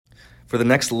For the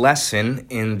next lesson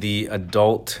in the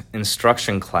adult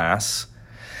instruction class,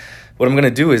 what I'm going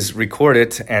to do is record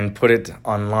it and put it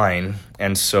online.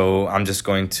 And so I'm just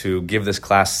going to give this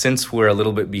class, since we're a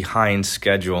little bit behind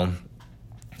schedule,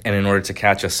 and in order to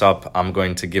catch us up, I'm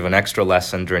going to give an extra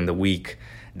lesson during the week.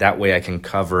 That way I can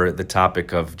cover the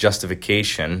topic of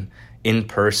justification in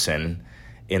person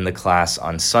in the class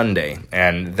on Sunday.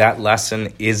 And that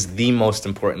lesson is the most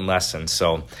important lesson.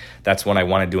 So that's one I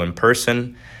want to do in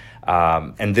person.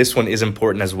 And this one is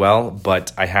important as well,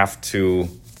 but I have to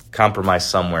compromise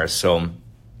somewhere. So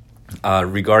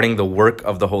regarding the work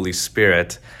of the Holy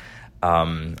Spirit,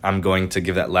 I'm going to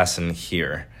give that lesson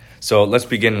here. So let's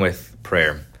begin with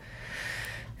prayer.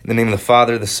 In the name of the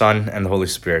Father, the Son, and the Holy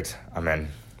Spirit. Amen.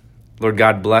 Lord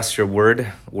God, bless your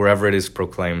word wherever it is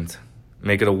proclaimed.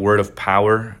 Make it a word of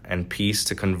power and peace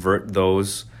to convert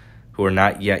those who are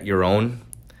not yet your own,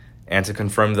 and to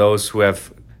confirm those who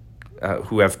have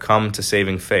come to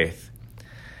saving faith.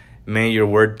 May your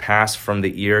word pass from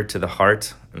the ear to the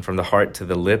heart, and from the heart to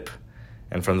the lip,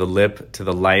 and from the lip to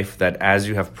the life, that as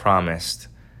you have promised,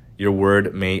 your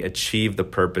word may achieve the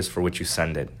purpose for which you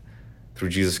send it. Through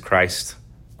Jesus Christ,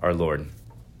 our Lord.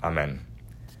 Amen.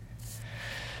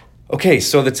 Okay,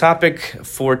 so the topic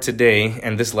for today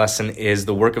and this lesson is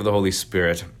the work of the Holy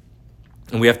Spirit.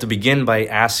 And we have to begin by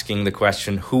asking the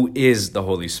question, who is the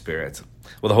Holy Spirit?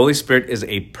 Well, the Holy Spirit is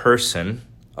a person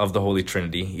of the Holy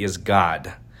Trinity. He is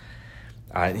God.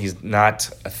 He's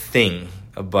not a thing,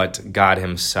 but God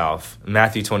himself.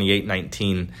 Matthew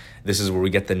 28:19, this is where we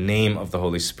get the name of the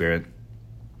Holy Spirit.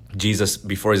 Jesus,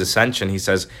 before his ascension, he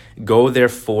says, "Go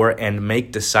therefore and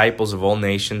make disciples of all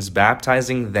nations,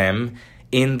 baptizing them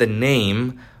in the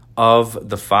name of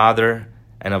the Father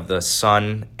and of the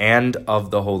Son and of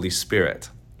the Holy Spirit."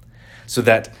 So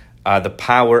that the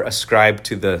power ascribed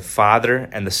to the Father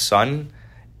and the Son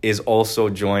is also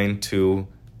joined to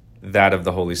that of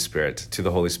the Holy Spirit, to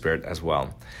the Holy Spirit as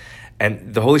well.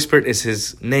 And the Holy Spirit is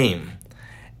his name,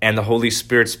 and the Holy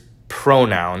Spirit's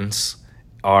pronouns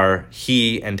are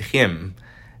he and him.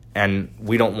 And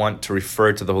we don't want to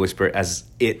refer to the Holy Spirit as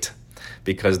it,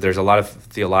 because there's a lot of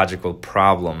theological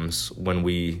problems when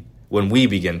we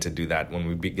begin to do that, when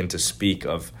we begin to speak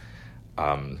of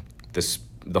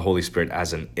the Holy Spirit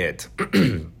as an it.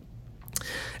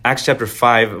 Acts chapter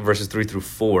 5, verses 3 through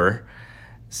 4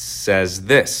 says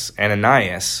this,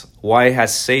 "Ananias, why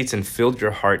has Satan filled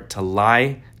your heart to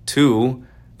lie to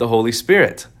the Holy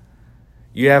Spirit?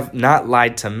 You have not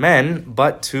lied to men,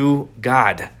 but to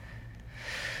God."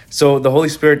 So the Holy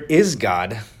Spirit is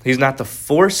God. He's not the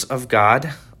force of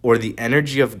God or the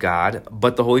energy of God,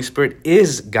 but the Holy Spirit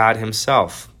is God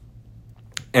himself.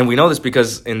 And we know this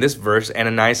because in this verse,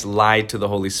 Ananias lied to the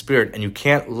Holy Spirit, and you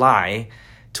can't lie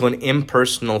to an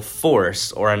impersonal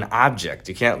force or an object.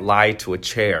 You can't lie to a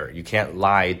chair. You can't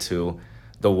lie to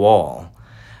the wall.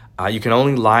 You can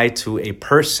only lie to a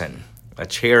person. A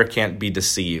chair can't be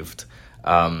deceived.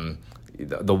 The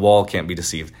wall can't be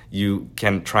deceived. You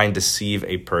can try and deceive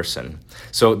a person.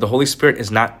 So the Holy Spirit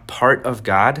is not part of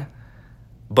God,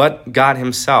 but God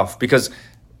himself. Because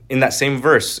in that same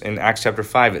verse, in Acts chapter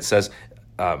 5, it says,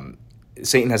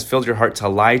 Satan has filled your heart to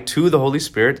lie to the Holy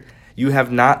Spirit. You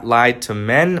have not lied to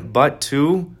men, but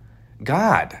to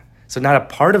God. So not a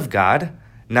part of God,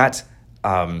 not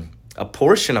a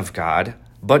portion of God,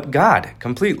 but God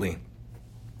completely.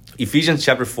 Ephesians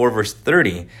chapter 4, verse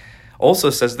 30 also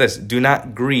says this, "Do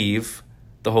not grieve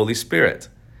the Holy Spirit."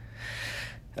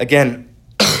 Again,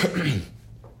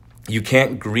 you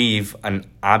can't grieve an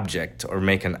object or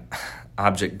make an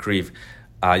object grieve.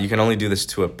 You can only do this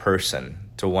to a person,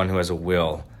 to one who has a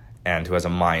will and who has a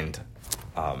mind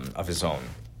of his own.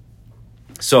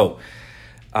 So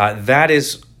that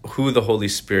is who the Holy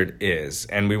Spirit is.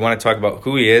 And we want to talk about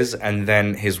who he is and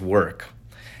then his work.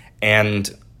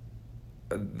 And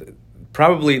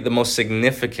probably the most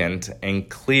significant and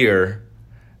clear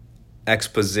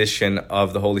exposition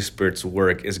of the Holy Spirit's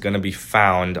work is going to be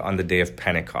found on the day of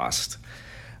Pentecost.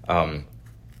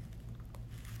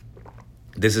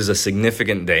 This is a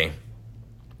significant day,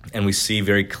 and we see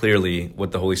very clearly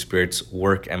what the Holy Spirit's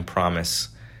work and promise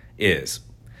is.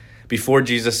 Before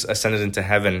Jesus ascended into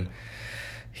heaven,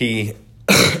 he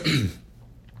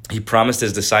promised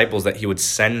his disciples that he would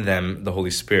send them the Holy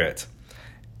Spirit.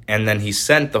 And then he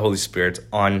sent the Holy Spirit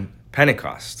on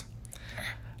Pentecost.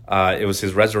 It was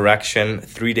his resurrection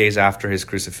 3 days after his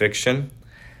crucifixion.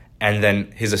 And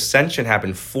then his ascension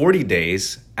happened 40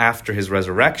 days after his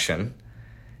resurrection.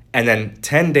 And then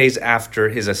 10 days after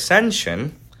his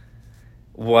ascension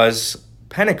was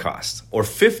Pentecost, or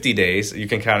 50 days. You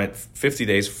can count it 50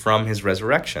 days from his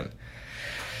resurrection.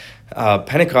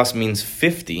 Pentecost means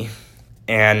 50,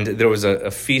 And there was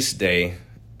a feast day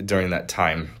during that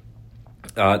time.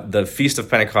 The Feast of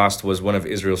Pentecost was one of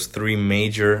Israel's 3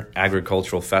 major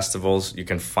agricultural festivals. You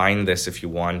can find this if you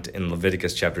want in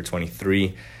Leviticus chapter 23,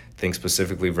 I think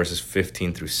specifically verses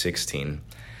 15 through 16.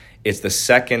 It's the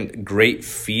second great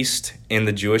feast in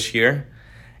the Jewish year.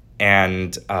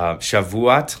 And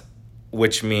Shavuot,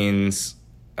 which means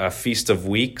a Feast of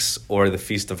Weeks or the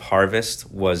Feast of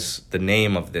Harvest, was the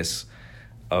name of this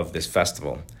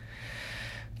festival.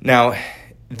 Now,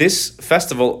 this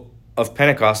festival of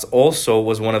Pentecost also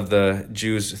was one of the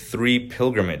Jews' 3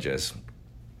 pilgrimages.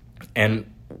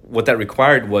 And what that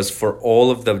required was for all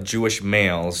of the Jewish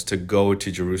males to go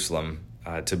to Jerusalem,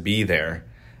 to be there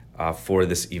for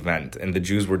this event. And the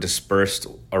Jews were dispersed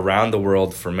around the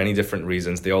world for many different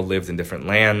reasons. They all lived in different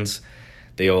lands.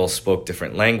 They all spoke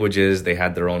different languages. They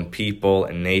had their own people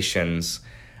and nations.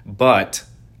 But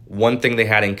one thing they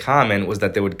had in common was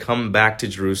that they would come back to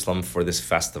Jerusalem for this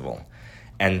festival.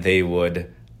 And they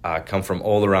would come from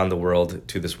all around the world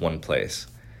to this one place.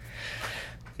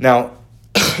 Now,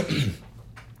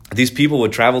 these people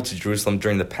would travel to Jerusalem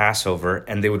during the Passover,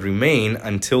 and they would remain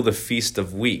until the Feast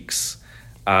of Weeks,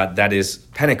 that is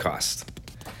Pentecost.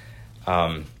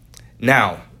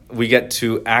 Now, we get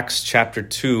to Acts chapter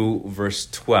 2, verse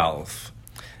 12.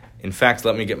 In fact,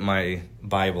 let me get my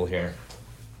Bible here.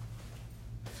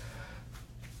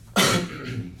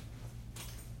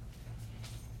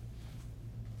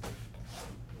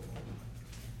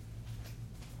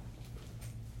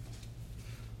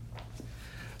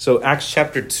 So Acts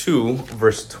chapter 2,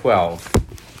 verse 12.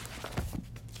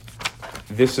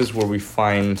 This is where we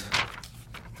find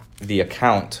the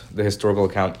historical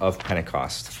account of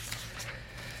Pentecost.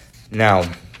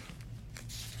 Now,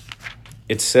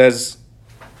 it says,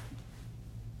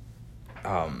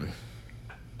 let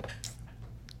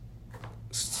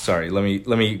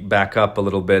me back up a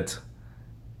little bit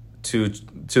to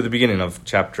the beginning of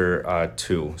chapter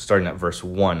 2, starting at verse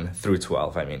 1 through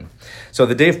 12, So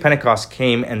the day of Pentecost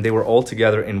came, and they were all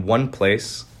together in one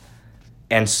place,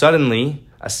 and suddenly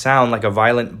a sound like a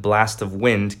violent blast of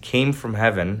wind came from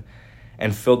heaven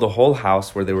and filled the whole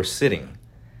house where they were sitting.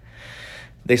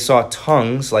 They saw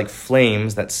tongues like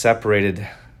flames that separated,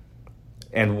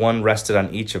 and one rested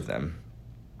on each of them.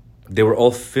 They were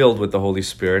all filled with the Holy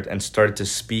Spirit and started to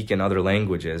speak in other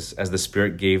languages as the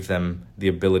Spirit gave them the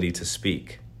ability to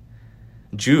speak.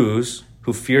 Jews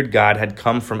who feared God had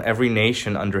come from every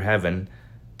nation under heaven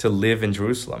to live in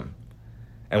Jerusalem.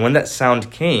 And when that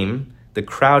sound came, the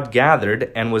crowd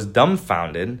gathered and was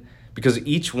dumbfounded because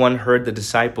each one heard the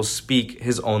disciples speak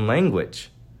his own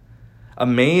language.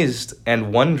 Amazed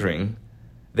and wondering,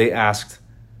 they asked,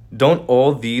 "Don't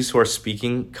all these who are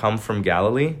speaking come from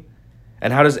Galilee?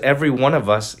 And how does every one of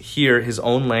us hear his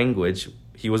own language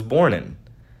he was born in?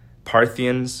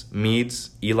 Parthians, Medes,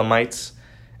 Elamites,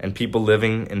 and people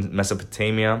living in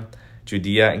Mesopotamia,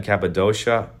 Judea and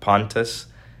Cappadocia, Pontus,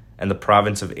 and the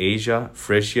province of Asia,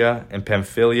 Phrygia and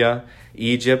Pamphylia,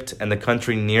 Egypt, and the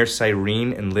country near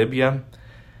Cyrene and Libya,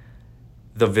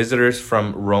 the visitors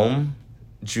from Rome,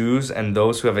 Jews and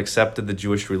those who have accepted the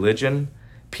Jewish religion,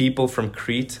 people from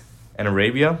Crete and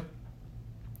Arabia.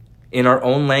 In our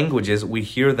own languages, we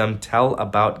hear them tell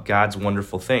about God's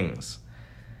wonderful things."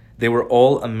 They were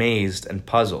all amazed and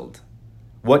puzzled.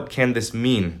 "What can this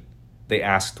mean?" they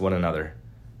asked one another.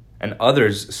 And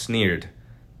others sneered,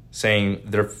 saying,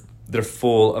 they're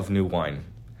full of new wine.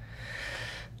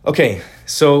 Okay,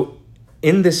 so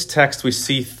in this text, we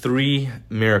see 3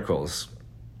 miracles.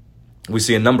 We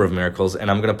see a number of miracles, and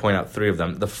I'm going to point out 3 of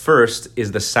them. The first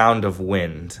is the sound of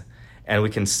wind, and we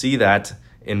can see that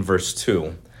in verse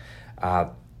 2.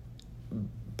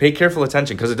 Pay careful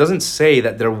attention, because it doesn't say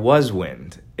that there was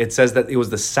wind. It says that it was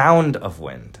the sound of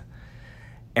wind.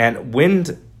 And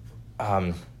wind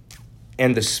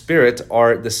and the Spirit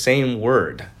are the same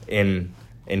word in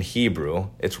Hebrew.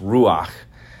 It's ruach.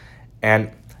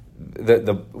 And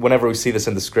whenever we see this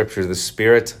in the scriptures, the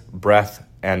Spirit, breath,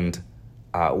 and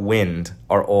wind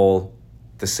are all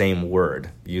the same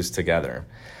word used together.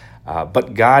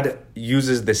 But God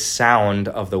uses the sound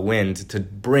of the wind to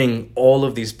bring all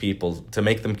of these people, to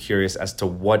make them curious as to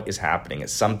what is happening.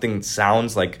 It's something that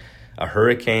sounds like a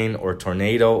hurricane or a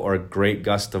tornado or a great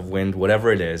gust of wind,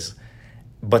 whatever it is,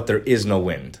 but there is no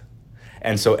wind.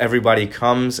 And so everybody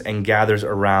comes and gathers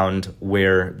around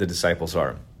where the disciples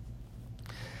are.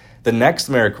 The next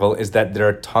miracle is that there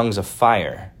are tongues of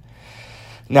fire.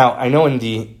 Now, I know in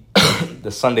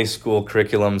the Sunday school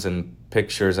curriculums and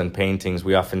pictures and paintings,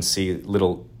 we often see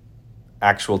little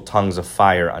actual tongues of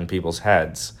fire on people's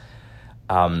heads.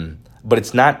 But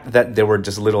it's not that there were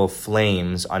just little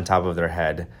flames on top of their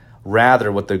head.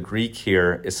 Rather, what the Greek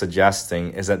here is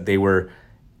suggesting is that they were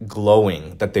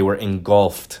glowing, that they were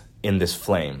engulfed in this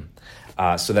flame,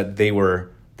 so that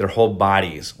their whole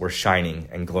bodies were shining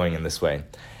and glowing in this way.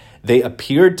 They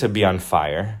appeared to be on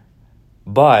fire,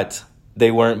 but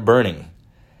they weren't burning.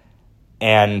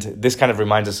 And this kind of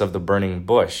reminds us of the burning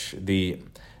bush. The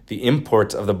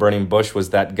import of the burning bush was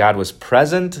that God was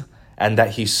present and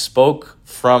that he spoke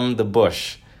from the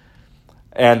bush.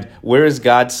 And where is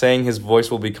God saying his voice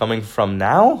will be coming from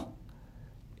now?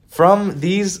 From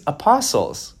these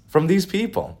apostles, from these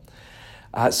people.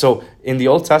 So in the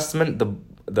Old Testament,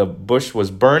 the bush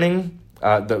was burning.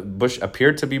 The bush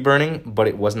appeared to be burning, but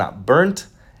it was not burnt.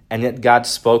 And yet God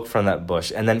spoke from that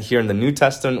bush. And then here in the New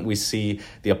Testament, we see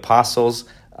the apostles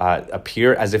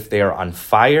appear as if they are on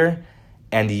fire,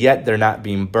 and yet they're not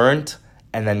being burnt.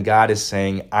 And then God is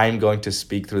saying, I'm going to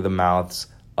speak through the mouths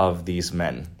of these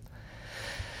men.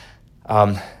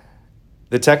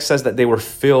 The text says that they were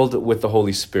filled with the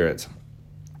Holy Spirit.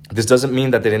 This doesn't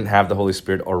mean that they didn't have the Holy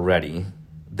Spirit already.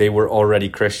 They were already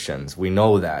Christians. We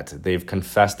know that. They've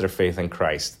confessed their faith in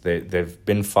Christ. They've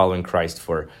been following Christ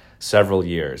for several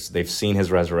years. They've seen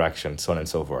his resurrection, so on and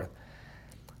so forth.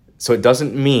 So it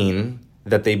doesn't mean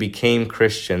that they became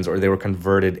Christians or they were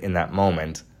converted in that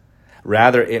moment.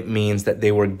 Rather, it means that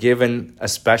they were given a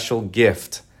special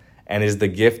gift, and is the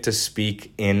gift to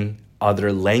speak in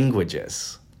other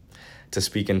languages, to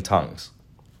speak in tongues.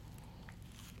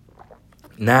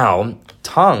 Now,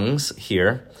 tongues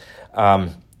here,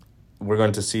 we're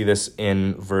going to see this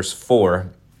in verse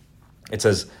 4. It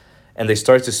says, and they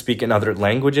start to speak in other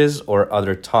languages or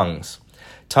other tongues.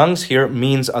 Tongues here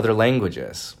means other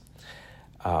languages.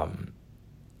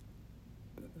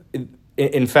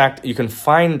 In fact, you can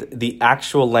find the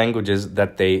actual languages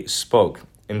that they spoke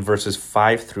in verses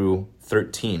 5 through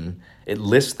 13. It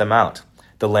lists them out.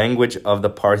 The language of the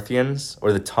Parthians,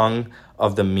 or the tongue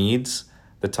of the Medes,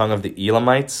 the tongue of the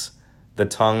Elamites, the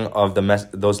tongue of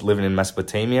those living in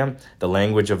Mesopotamia, the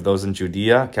language of those in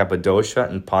Judea, Cappadocia,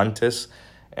 and Pontus,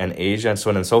 and Asia, and so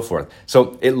on and so forth.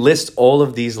 So it lists all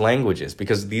of these languages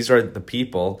because these are the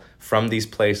people from these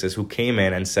places who came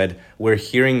in and said, we're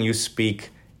hearing you speak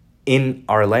in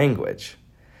our language.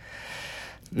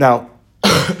 Now,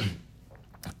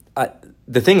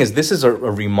 the thing is, this is a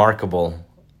remarkable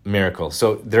miracle.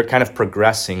 So they're kind of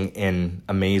progressing in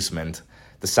amazement.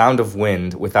 The sound of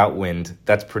wind without wind,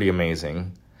 that's pretty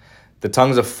amazing. The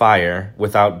tongues of fire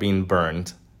without being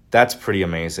burned, that's pretty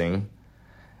amazing.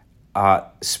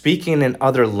 Speaking in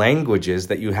other languages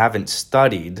that you haven't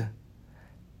studied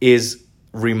is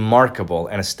remarkable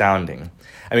and astounding.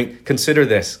 I mean, consider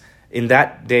this. In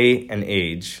that day and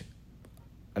age,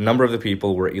 a number of the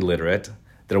people were illiterate.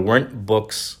 There weren't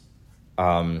books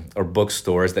or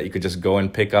bookstores that you could just go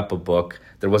and pick up a book.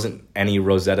 There wasn't any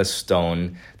Rosetta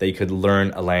Stone that you could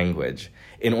learn a language.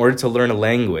 In order to learn a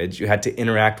language, you had to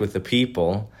interact with the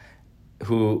people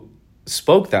who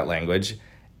spoke that language,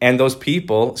 and those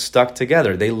people stuck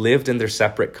together. They lived in their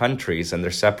separate countries and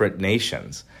their separate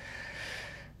nations.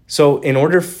 So in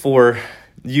order for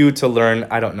you to learn,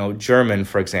 German,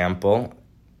 for example,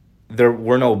 there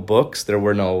were no books, there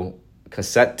were no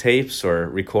cassette tapes or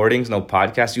recordings, no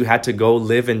podcasts. You had to go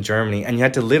live in Germany, and you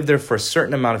had to live there for a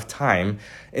certain amount of time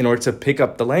in order to pick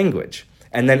up the language.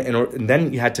 And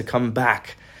then you had to come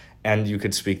back and you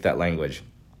could speak that language.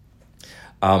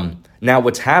 Now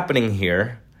what's happening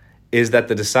here is that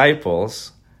the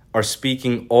disciples are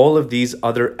speaking all of these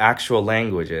other actual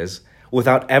languages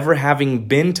without ever having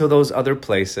been to those other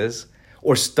places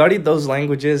or studied those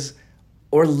languages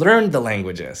or learned the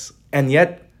languages. And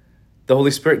yet the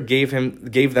Holy Spirit gave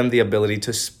them the ability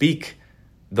to speak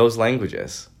those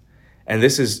languages. And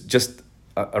this is just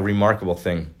a remarkable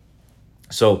thing.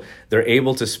 So they're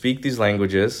able to speak these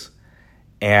languages,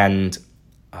 and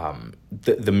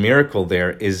the miracle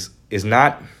there is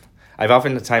not, I've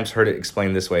oftentimes heard it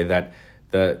explained this way, that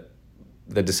the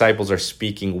disciples are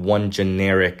speaking one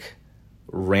generic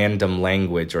random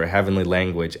language or a heavenly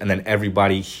language, and then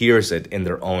everybody hears it in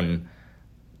their own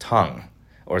tongue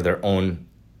or their own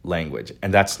language.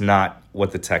 And that's not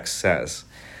what the text says.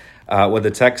 What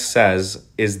the text says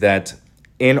is that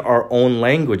in our own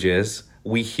languages,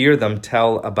 we hear them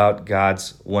tell about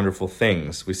God's wonderful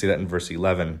things. We see that in verse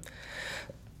 11.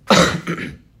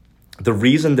 The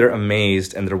reason they're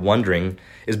amazed and they're wondering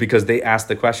is because they ask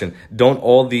the question, don't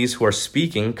all these who are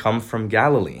speaking come from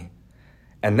Galilee?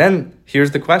 And then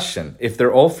here's the question. If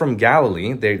they're all from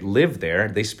Galilee, they live there,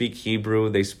 they speak Hebrew,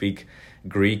 they speak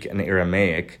Greek and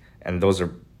Aramaic, and those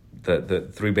are the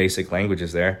three basic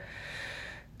languages there.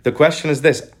 The question is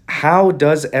this: how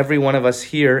does every one of us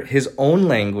hear his own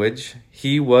language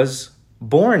he was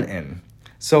born in?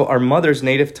 So our mother's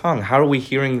native tongue, how are we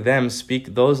hearing them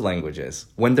speak those languages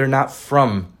when they're not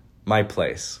from my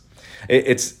place?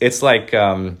 It's like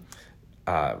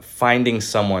finding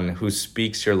someone who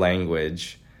speaks your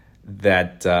language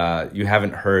that you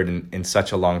haven't heard in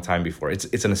such a long time before.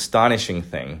 It's an astonishing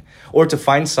thing. Or to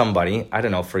find somebody, I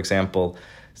don't know, for example,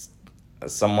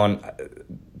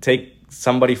 take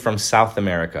somebody from South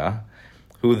America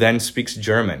who then speaks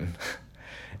German.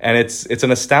 And it's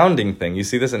an astounding thing. You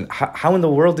see this, and how in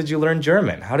the world did you learn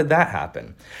German? How did that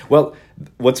happen? Well,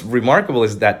 what's remarkable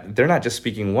is that they're not just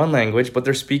speaking one language, but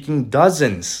they're speaking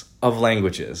dozens of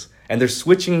languages. And they're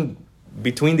switching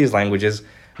between these languages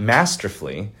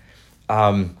masterfully,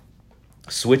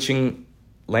 switching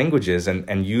languages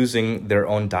and using their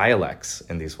own dialects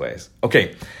in these ways.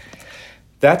 Okay,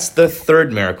 that's the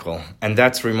third miracle, and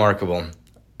that's remarkable.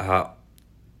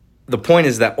 The point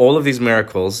is that all of these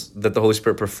miracles that the Holy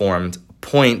Spirit performed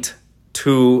point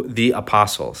to the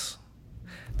apostles.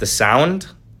 The sound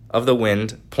of the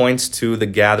wind points to the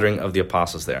gathering of the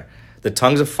apostles there. The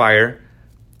tongues of fire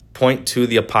point to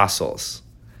the apostles.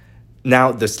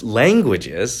 Now, this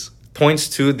languages points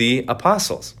to the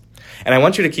apostles. And I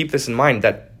want you to keep this in mind,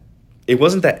 that it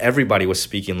wasn't that everybody was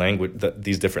speaking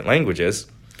these different languages.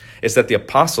 It's that the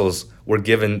apostles were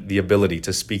given the ability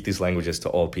to speak these languages to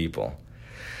all people.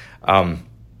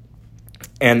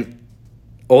 And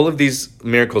all of these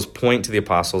miracles point to the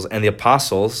apostles. And the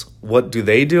apostles, what do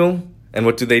they do? And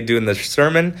what do they do in the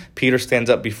sermon? Peter stands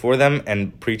up before them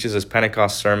and preaches his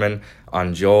Pentecost sermon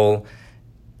on Joel.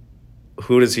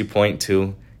 Who does he point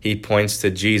to? He points to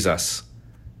Jesus,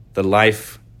 the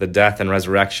life, the death, and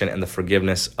resurrection, and the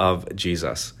forgiveness of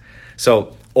Jesus.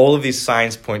 So all of these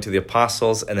signs point to the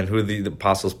apostles, and then who the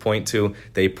apostles point to?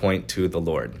 They point to the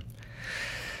Lord.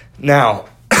 Now,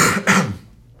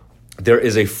 there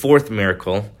is a fourth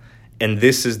miracle, and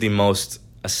this is the most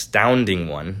astounding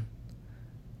one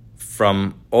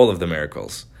from all of the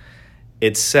miracles.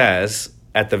 It says,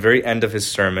 at the very end of his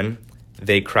sermon,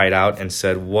 they cried out and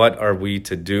said, "What are we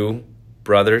to do,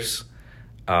 brothers?"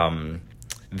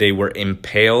 They were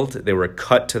impaled. They were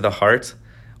cut to the heart.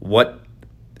 "What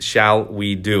shall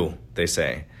we do?" they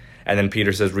say. And then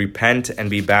Peter says, "Repent and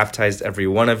be baptized, every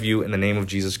one of you, in the name of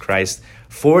Jesus Christ,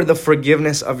 for the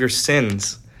forgiveness of your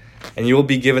sins, and you will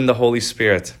be given the Holy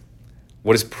Spirit.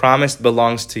 What is promised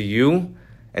belongs to you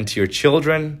and to your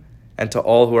children and to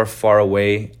all who are far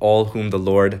away, all whom the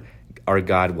Lord our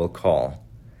God will call."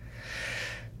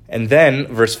 And then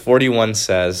verse 41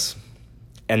 says,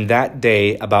 "And that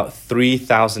day about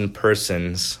 3,000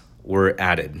 persons were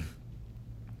added."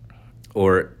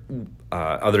 Or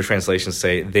other translations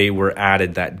say they were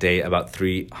added that day about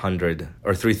 300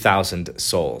 or 3,000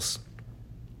 souls.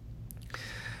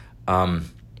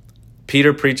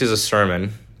 Peter preaches a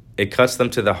sermon. It cuts them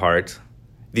to the heart.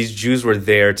 These Jews were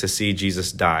there to see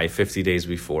Jesus die 50 days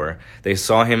before. They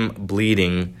saw him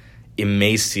bleeding,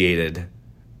 emaciated,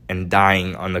 and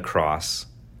dying on the cross.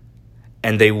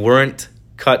 And they weren't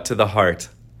cut to the heart.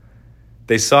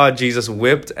 They saw Jesus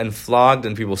whipped and flogged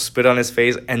and people spit on his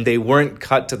face, and they weren't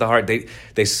cut to the heart.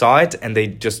 They saw it and they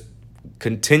just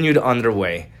continued on their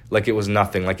way like it was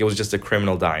nothing, like it was just a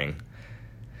criminal dying.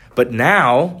 But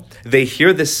now they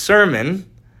hear this sermon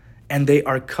and they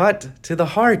are cut to the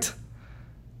heart.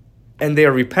 And they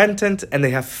are repentant and they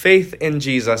have faith in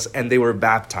Jesus and they were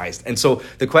baptized. And so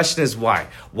the question is why?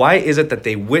 Why is it that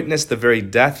they witnessed the very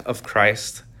death of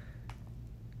Christ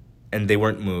and they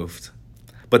weren't moved?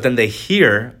 But then they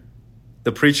hear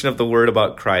the preaching of the word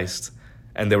about Christ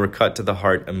and they were cut to the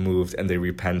heart and moved and they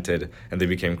repented and they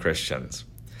became Christians.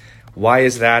 Why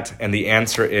is that? And the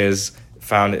answer is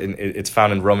found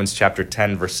in Romans chapter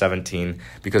 10, verse 17,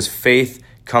 because faith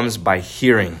comes by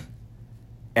hearing,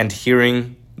 and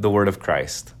hearing the word of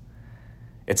Christ.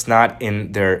 It's not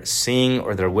in their seeing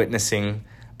or their witnessing,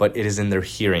 but it is in their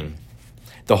hearing.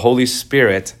 The Holy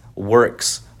Spirit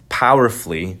works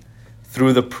powerfully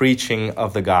through the preaching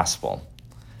of the gospel.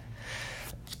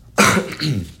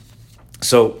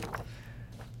 So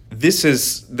this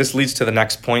leads to the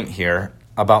next point here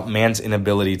about man's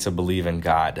inability to believe in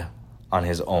God on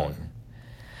his own.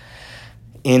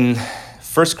 In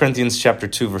 1 Corinthians chapter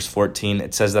 2, verse 14,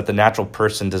 it says that the natural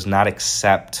person does not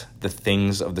accept the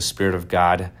things of the Spirit of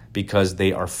God because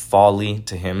they are folly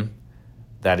to him.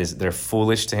 That is, they're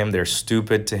foolish to him, they're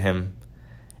stupid to him,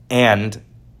 and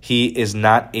he is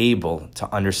not able to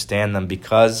understand them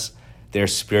because they're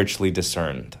spiritually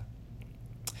discerned.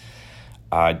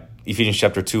 Ephesians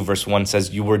chapter 2, verse 1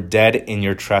 says, "You were dead in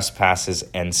your trespasses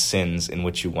and sins in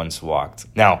which you once walked."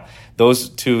 Now, those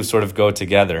two sort of go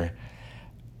together.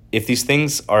 If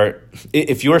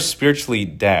you are spiritually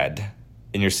dead,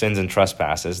 in your sins and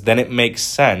trespasses, then it makes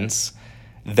sense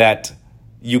that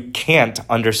you can't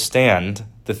understand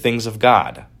the things of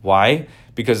God. Why?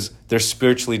 Because they're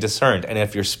spiritually discerned. And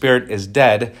if your spirit is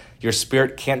dead, your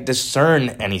spirit can't discern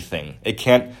anything. It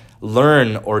can't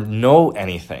learn or know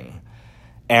anything.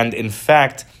 And in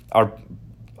fact,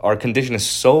 our condition is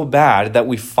so bad that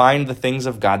we find the things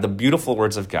of God, the beautiful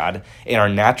words of God, in our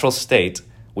natural state,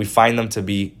 we find them to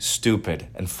be stupid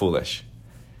and foolish.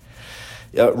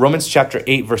 Romans chapter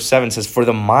 8, verse 7 says, "For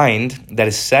the mind that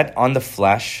is set on the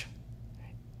flesh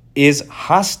is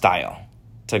hostile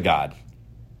to God,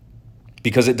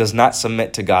 because it does not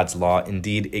submit to God's law.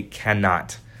 Indeed, it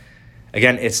cannot."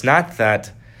 Again, it's not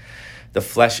that the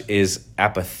flesh is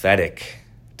apathetic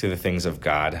to the things of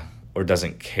God or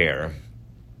doesn't care.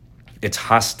 It's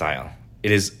hostile.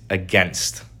 It is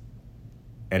against,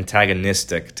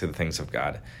 antagonistic to the things of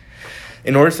God.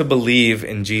 In order to believe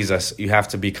in Jesus, you have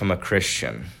to become a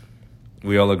Christian.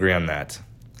 We all agree on that.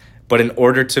 But in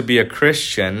order to be a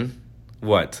Christian,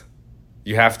 what?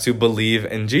 You have to believe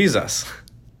in Jesus.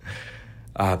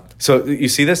 So you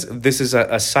see this? This is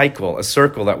a cycle, a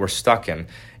circle that we're stuck in.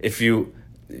 If you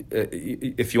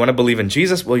want to believe in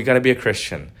Jesus, well, you got to be a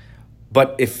Christian.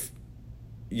 But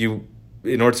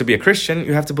in order to be a Christian,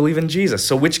 you have to believe in Jesus.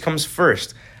 So which comes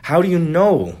first? How do you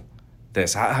know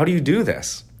this? How do you do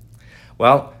this?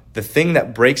 Well, the thing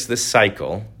that breaks this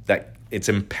cycle, that it's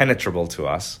impenetrable to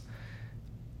us,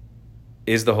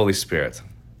 is the Holy Spirit.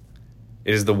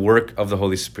 It is the work of the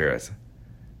Holy Spirit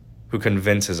who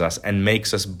convinces us and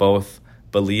makes us both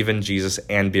believe in Jesus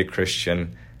and be a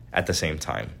Christian at the same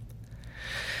time.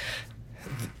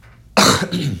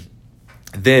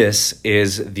 This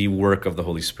is the work of the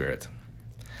Holy Spirit.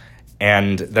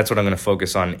 And that's what I'm going to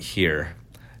focus on here.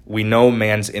 We know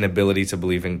man's inability to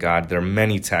believe in God. There are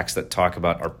many texts that talk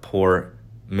about our poor,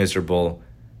 miserable,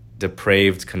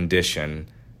 depraved condition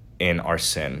in our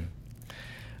sin.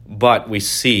 But we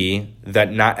see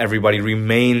that not everybody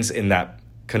remains in that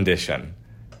condition.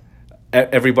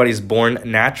 Everybody's born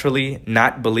naturally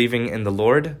not believing in the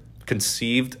Lord,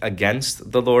 conceived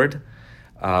against the Lord,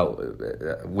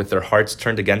 with their hearts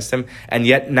turned against him. And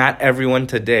yet not everyone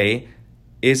today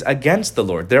is against the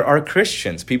Lord. There are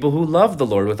Christians, people who love the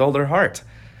Lord with all their heart.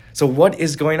 So what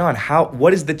is going on?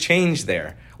 What is the change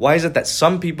there? Why is it that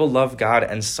some people love God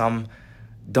and some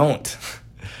don't?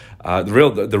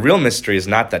 The real mystery is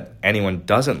not that anyone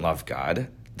doesn't love God.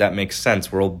 That makes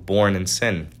sense. We're all born in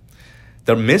sin.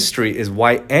 The mystery is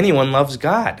why anyone loves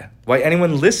God, why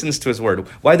anyone listens to his word,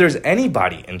 why there's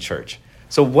anybody in church.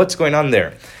 So what's going on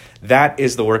there? That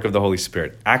is the work of the Holy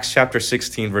Spirit. Acts chapter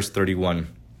 16, verse 31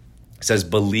 says,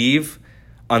 "Believe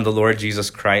on the Lord Jesus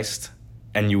Christ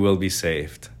and you will be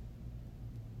saved."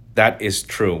 That is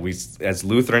true. We, as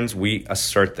Lutherans, we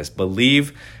assert this.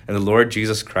 Believe in the Lord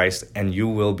Jesus Christ and you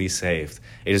will be saved.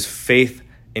 It is faith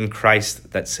in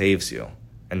Christ that saves you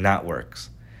and not works.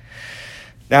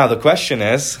 Now, the question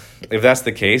is, if that's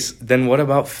the case, then what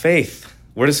about faith?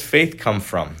 Where does faith come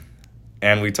from?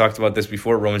 And we talked about this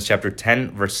before. Romans chapter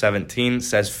 10, verse 17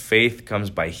 says faith comes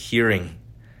by hearing.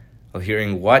 Well,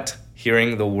 hearing what?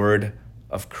 Hearing the word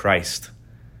of Christ.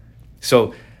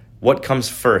 So what comes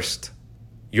first?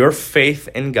 Your faith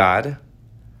in God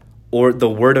or the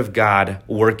word of God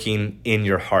working in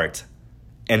your heart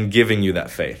and giving you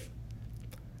that faith?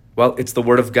 Well, it's the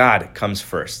word of God comes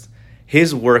first.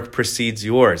 His work precedes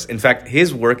yours. In fact,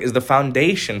 his work is the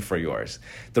foundation for yours.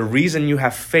 The reason you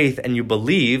have faith and you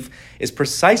believe is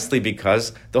precisely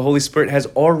because the Holy Spirit has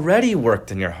already worked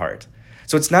in your heart.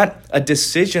 So it's not a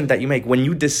decision that you make. When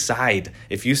you decide,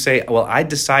 if you say, well, I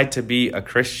decide to be a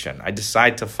Christian, I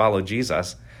decide to follow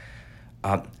Jesus,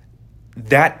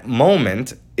 that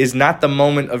moment is not the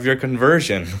moment of your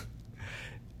conversion.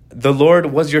 The Lord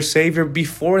was your Savior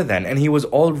before then, and he had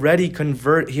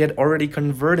already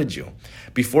converted you.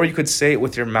 Before you could say it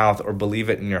with your mouth or believe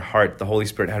it in your heart, the Holy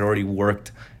Spirit had already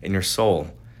worked in your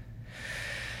soul.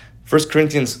 1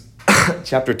 Corinthians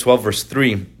chapter 12, verse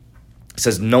 3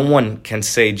 says, "No one can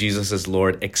say Jesus is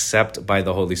Lord except by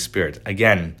the Holy Spirit."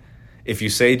 Again, if you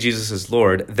say Jesus is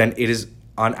Lord, then it is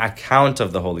on account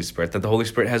of the Holy Spirit, that the Holy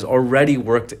Spirit has already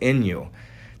worked in you,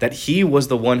 that he was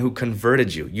the one who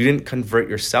converted you. You didn't convert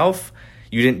yourself.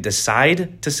 You didn't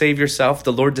decide to save yourself.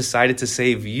 The Lord decided to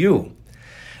save you.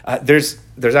 There's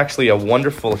actually a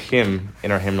wonderful hymn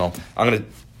in our hymnal. I'm going to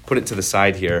put it to the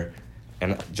side here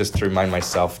and just to remind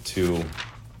myself to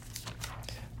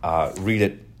read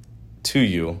it to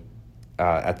you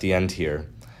at the end here.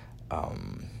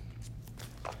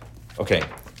 Okay,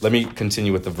 let me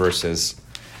continue with the verses.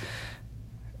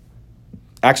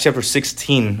 Acts chapter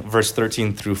 16, verse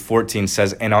 13 through 14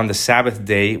 says, "And on the Sabbath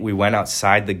day we went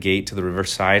outside the gate to the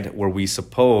riverside where we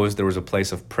supposed there was a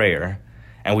place of prayer.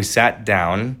 And we sat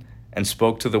down and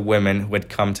spoke to the women who had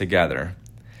come together.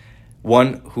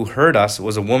 One who heard us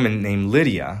was a woman named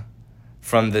Lydia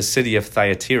from the city of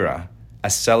Thyatira, a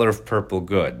seller of purple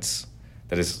goods."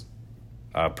 That is,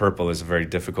 purple is a very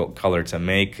difficult color to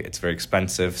make. It's very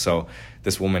expensive. So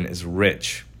this woman is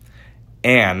rich.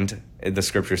 And the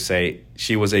scriptures say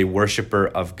she was a worshiper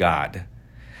of God.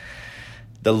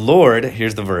 The Lord,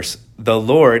 here's the verse, the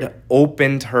Lord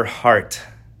opened her heart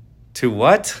to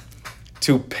what?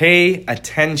 To pay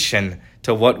attention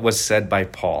to what was said by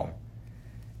Paul.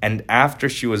 And after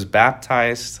she was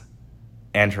baptized,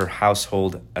 and her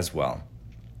household as well.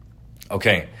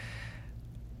 Okay,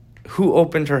 who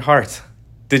opened her heart?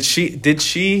 Did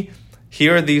she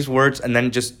hear these words and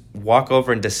then just walk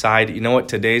over and decide, you know what,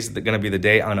 today's going to be the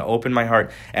day I'm going to open my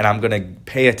heart and I'm going to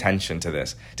pay attention to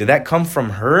this? Did that come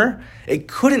from her? It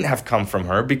couldn't have come from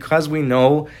her, because we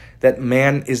know that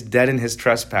man is dead in his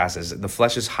trespasses. The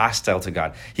flesh is hostile to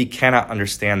God. He cannot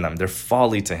understand them. They're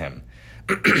folly to him.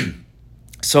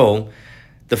 So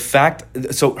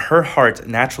her heart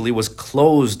naturally was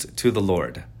closed to the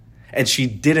Lord, and she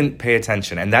didn't pay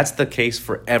attention. And that's the case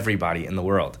for everybody in the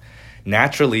world.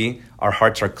 Naturally, our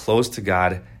hearts are closed to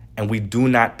God, and we do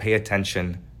not pay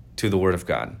attention to the word of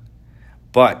God.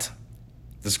 But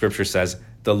the scripture says,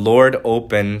 the Lord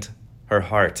opened her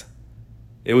heart.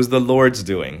 It was the Lord's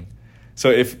doing. So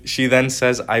if she then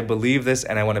says, I believe this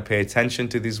and I want to pay attention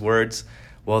to these words,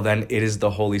 well, then it is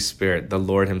the Holy Spirit, the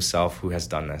Lord himself, who has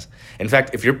done this. In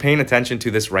fact, if you're paying attention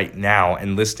to this right now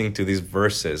and listening to these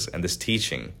verses and this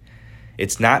teaching,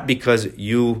 it's not because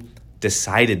you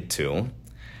decided to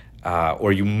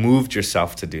or you moved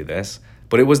yourself to do this,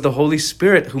 but it was the Holy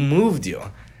Spirit who moved you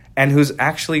and who's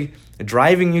actually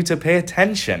driving you to pay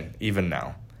attention even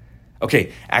now.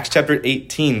 Okay, Acts chapter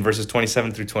 18, verses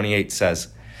 27 through 28 says,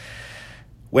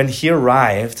 when he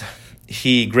arrived,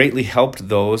 he greatly helped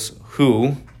those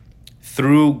who,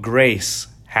 through grace,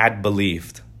 had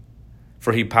believed.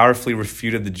 For he powerfully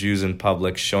refuted the Jews in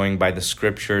public, showing by the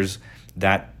scriptures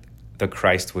that the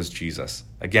Christ was Jesus.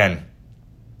 Again,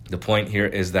 the point here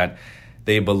is that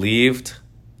they believed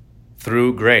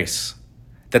through grace,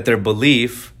 that their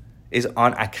belief is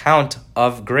on account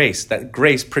of grace, that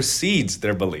grace precedes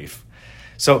their belief.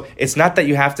 So it's not that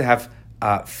you have to have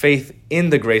faith in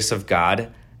the grace of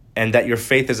God, and that your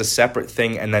faith is a separate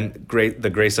thing, and then the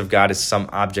grace of God is some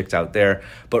object out there.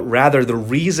 But rather, the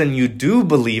reason you do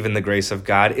believe in the grace of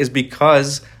God is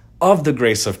because of the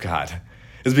grace of God.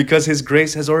 It's because his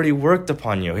grace has already worked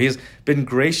upon you. He's been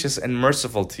gracious and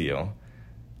merciful to you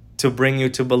to bring you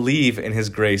to believe in his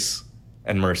grace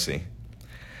and mercy.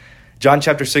 John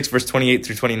chapter 6, verse 28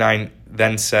 through 29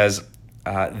 then says,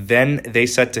 then they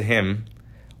said to him,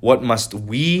 what must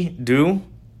we do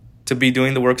to be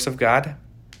doing the works of God?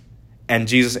 And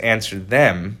Jesus answered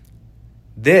them,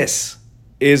 this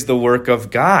is the work of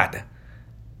God,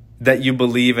 that you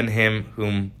believe in him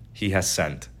whom he has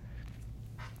sent.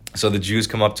 So the Jews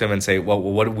come up to him and say, well,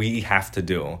 what do we have to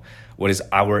do? What is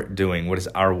our doing? What is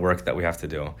our work that we have to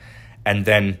do? And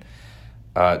then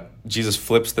Jesus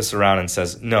flips this around and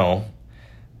says, no,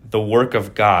 the work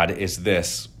of God is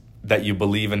this, that you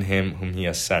believe in him whom he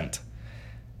has sent.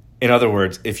 In other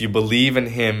words, if you believe in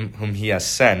him whom he has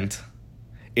sent,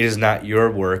 it is not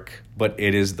your work, but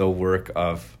it is the work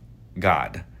of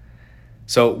God.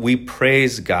 So we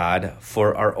praise God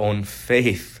for our own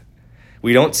faith.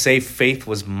 We don't say faith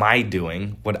was my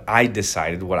doing, what I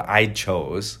decided, what I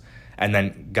chose, and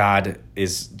then God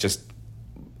is just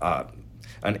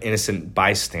an innocent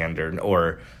bystander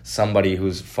or somebody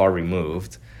who's far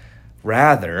removed.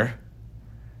 Rather,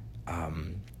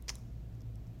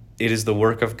 it is the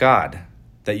work of God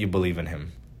that you believe in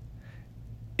him.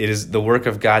 It is the work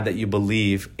of God that you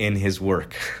believe in his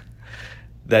work,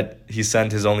 that he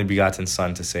sent his only begotten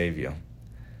son to save you.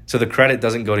 So the credit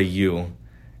doesn't go to you,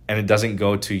 and it doesn't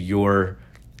go to your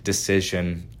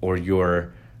decision or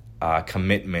your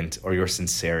commitment or your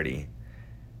sincerity.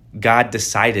 God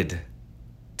decided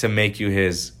to make you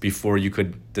his before you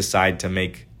could decide to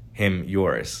make him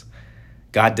yours.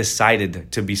 God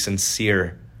decided to be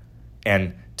sincere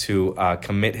and to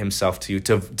commit himself to you,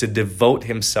 to devote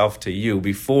himself to you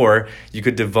before you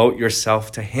could devote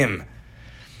yourself to him.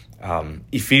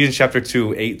 Ephesians chapter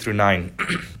 2, 8 through 9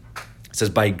 says,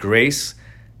 by grace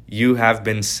you have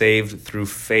been saved through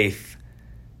faith,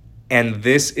 and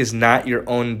this is not your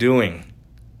own doing.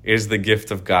 It is the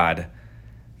gift of God,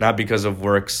 not because of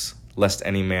works, lest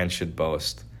any man should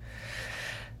boast.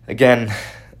 Again,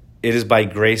 it is by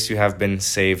grace you have been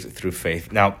saved through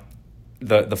faith. Now,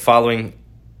 the following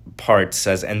part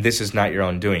says, and this is not your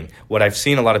own doing. What I've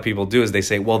seen a lot of people do is they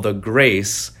say, well, the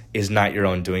grace is not your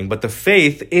own doing, but the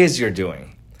faith is your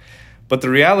doing. But the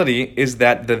reality is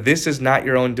that the this is not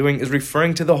your own doing is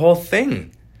referring to the whole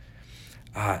thing.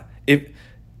 If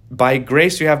by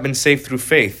grace you have been saved through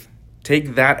faith,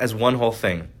 take that as one whole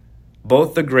thing.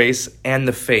 Both the grace and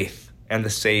the faith and the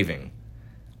saving.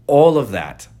 All of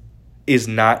that is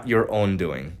not your own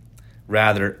doing.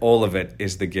 Rather, all of it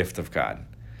is the gift of God.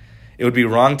 It would be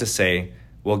wrong to say,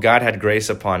 well, God had grace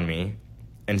upon me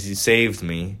and he saved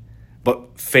me,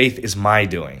 but faith is my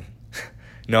doing.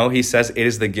 No, he says it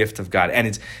is the gift of God.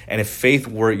 And if faith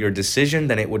were your decision,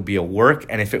 then it would be a work.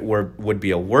 And if it would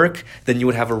be a work, then you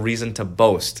would have a reason to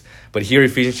boast. But here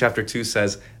Ephesians chapter 2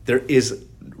 says there is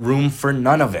room for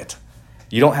none of it.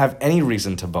 You don't have any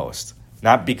reason to boast.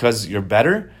 Not because you're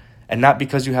better and not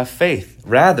because you have faith.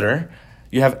 Rather,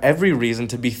 you have every reason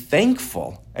to be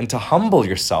thankful and to humble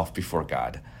yourself before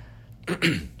God.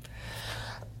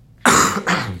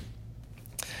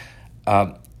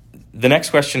 The next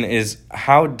question is,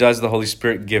 how does the Holy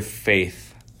Spirit give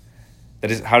faith?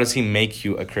 That is, how does he make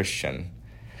you a Christian?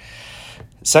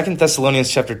 2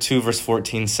 Thessalonians chapter 2, verse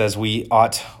 14 says, we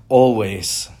ought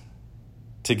always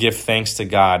to give thanks to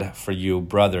God for you,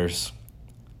 brothers,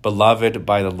 beloved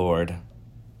by the Lord,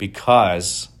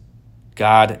 because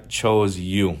God chose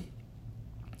you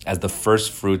as the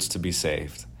first fruits to be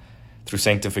saved through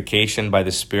sanctification by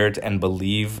the Spirit and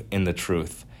believe in the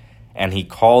truth. And he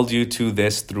called you to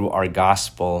this through our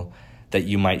gospel, that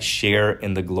you might share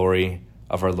in the glory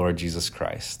of our Lord Jesus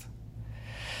Christ.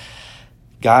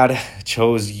 God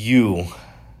chose you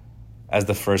as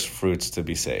the first fruits to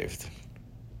be saved.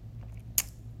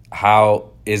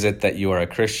 How is it that you are a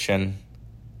Christian?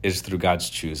 It is through God's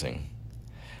choosing.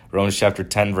 Romans chapter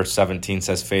 10, verse 17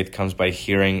 says, faith comes by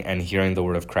hearing, and hearing the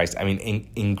word of Christ. I mean,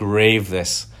 engrave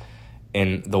this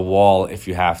in the wall if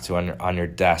you have to, on your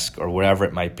desk or wherever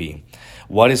it might be.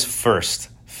 What is first,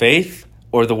 faith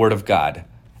or the word of God?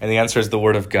 And the answer is the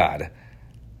word of God.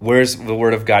 Where's the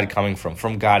word of God coming from?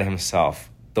 From God himself.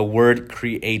 The word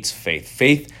creates faith.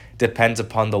 Faith depends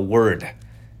upon the word.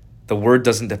 The word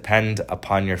doesn't depend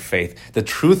upon your faith. The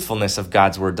truthfulness of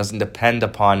God's word doesn't depend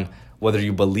upon whether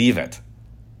you believe it.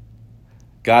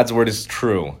 God's word is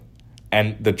true,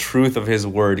 and the truth of his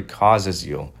word causes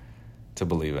you to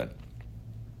believe it.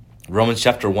 Romans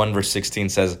chapter 1, verse 16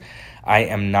 says,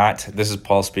 this is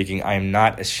Paul speaking, I am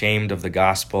not ashamed of the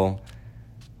gospel.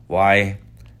 Why?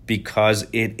 Because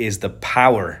it is the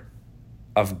power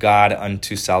of God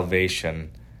unto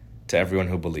salvation to everyone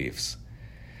who believes.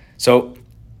 So,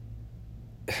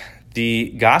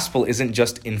 the gospel isn't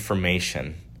just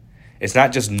information. It's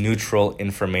not just neutral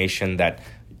information that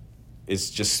is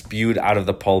just spewed out of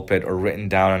the pulpit or written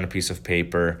down on a piece of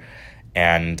paper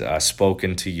and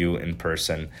spoken to you in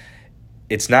person.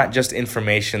 It's not just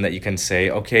information that you can say,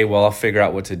 okay, well, I'll figure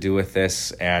out what to do with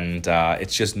this, and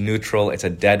it's just neutral, it's a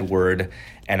dead word,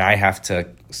 and I have to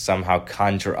somehow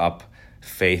conjure up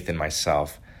faith in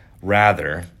myself.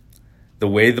 Rather, the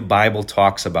way the Bible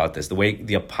talks about this, the way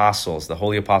the apostles, the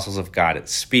holy apostles of God,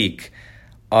 speak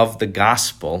of the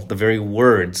gospel, the very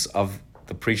words of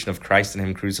the preaching of Christ and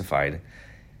him crucified,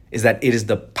 is that it is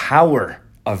the power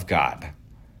of God.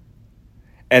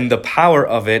 And the power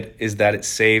of it is that it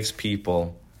saves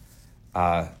people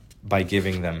by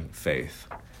giving them faith.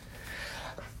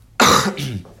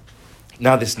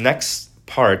 Now, this next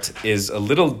part is a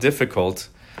little difficult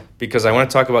because I want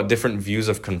to talk about different views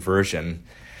of conversion.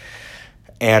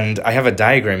 And I have a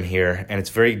diagram here, and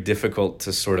it's very difficult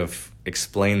to sort of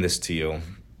explain this to you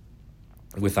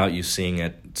without you seeing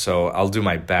it. So I'll do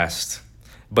my best.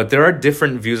 But there are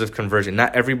different views of conversion.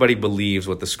 Not everybody believes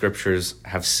what the scriptures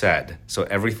have said. So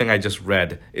everything I just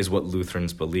read is what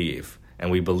Lutherans believe. And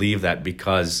we believe that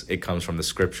because it comes from the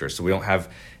scriptures. So we don't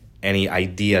have any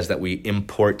ideas that we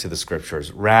import to the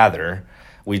scriptures. Rather,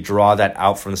 we draw that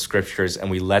out from the scriptures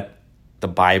and we let the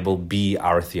Bible be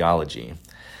our theology.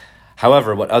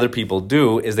 However, what other people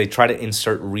do is they try to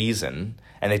insert reason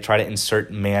and they try to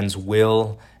insert man's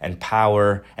will and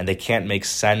power, and they can't make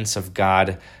sense of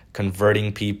God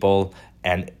converting people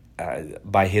and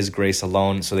by his grace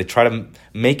alone. So they try to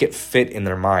make it fit in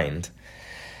their mind.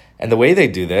 And the way they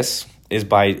do this is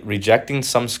by rejecting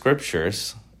some scripture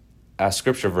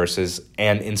verses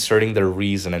and inserting their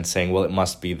reason and saying, well, it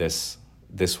must be this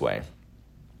way.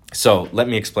 So let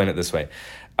me explain it this way.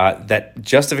 That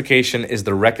justification is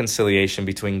the reconciliation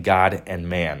between God and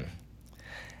man.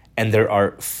 And there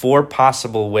are 4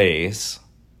 possible ways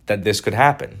that this could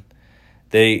happen.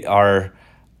 They are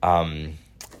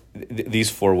these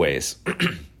 4 ways.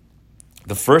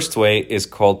 The first way is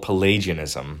called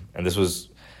Pelagianism, and this was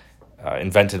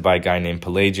invented by a guy named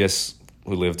Pelagius,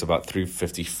 who lived about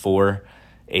 354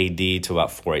 AD to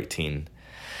about 418.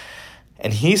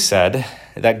 And he said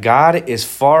that God is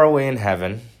far away in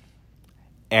heaven,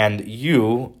 and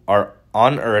you are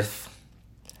on earth,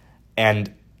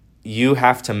 and you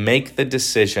have to make the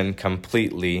decision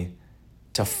completely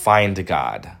to find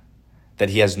God. That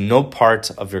he has no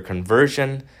part of your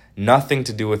conversion, nothing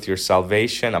to do with your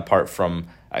salvation apart from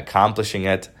accomplishing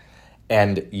it.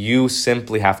 And you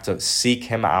simply have to seek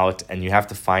him out, and you have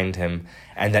to find him.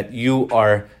 And that you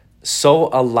are so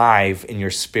alive in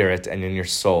your spirit and in your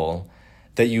soul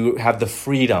that you have the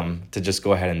freedom to just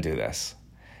go ahead and do this.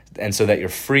 And so that you're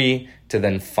free to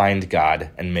then find God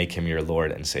and make him your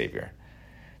Lord and Savior.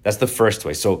 That's the first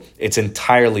way. So it's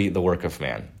entirely the work of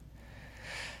man.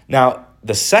 Now,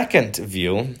 the second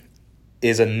view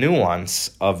is a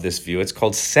nuance of this view. It's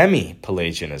called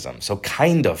semi-Pelagianism, so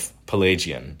kind of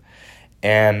Pelagian.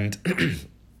 And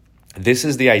this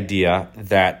is the idea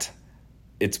that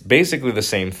it's basically the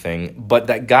same thing, but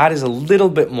that God is a little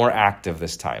bit more active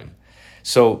this time.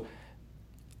 So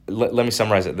let me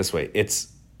summarize it this way. It's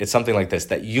something like this,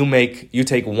 that you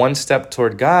take one step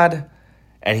toward God,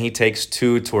 and he takes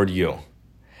two toward you.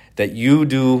 That you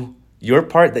do your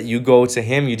part, that you go to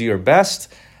him, you do your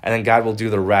best, and then God will do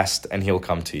the rest, and he'll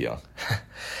come to you.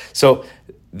 So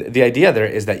the idea there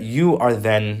is that you are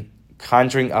then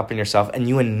conjuring up in yourself, and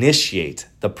you initiate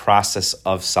the process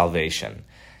of salvation.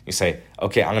 You say,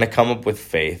 okay, I'm going to come up with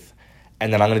faith,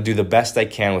 and then I'm going to do the best I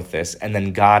can with this, and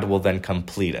then God will then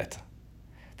complete it.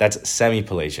 That's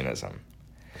semi-Pelagianism.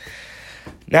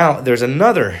 Now, there's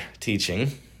another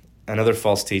teaching, another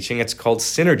false teaching. It's called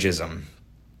synergism.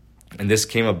 And this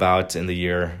came about in the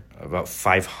year about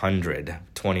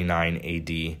 529 AD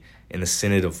in the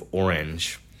Synod of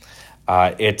Orange.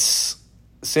 It's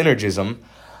synergism,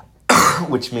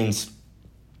 which means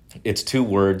it's two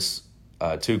words,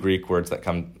 two Greek words that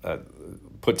come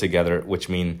put together, which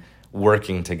mean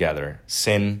working together.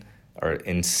 Syn, or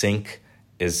in sync,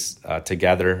 is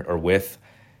together or with,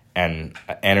 and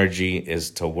energy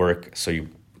is to work. So you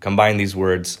combine these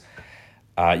words,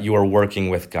 you are working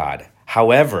with God.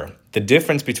 However, the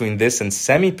difference between this and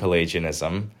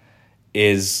semi-Pelagianism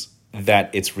is that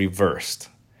it's reversed.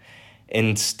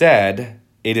 Instead,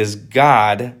 it is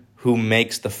God who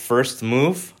makes the first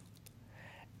move,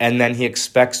 and then he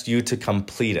expects you to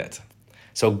complete it.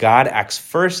 So God acts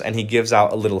first, and he gives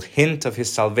out a little hint of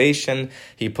his salvation.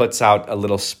 He puts out a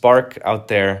little spark out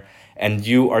there, and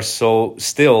you are still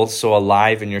so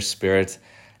alive in your spirit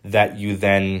that you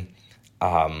then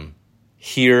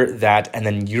hear that, and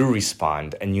then you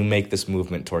respond, and you make this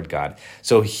movement toward God.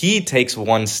 So he takes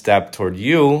one step toward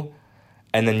you,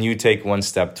 and then you take one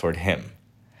step toward him.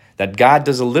 That God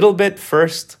does a little bit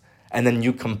first, and then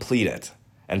you complete it.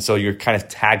 And so you're kind of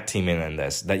tag teaming in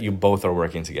this, that you both are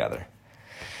working together.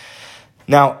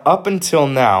 Now, up until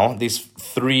now, these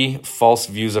three false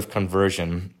views of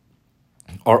conversion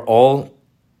are all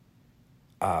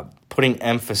putting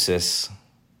emphasis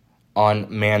on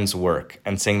man's work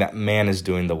and saying that man is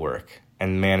doing the work,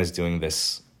 and man is doing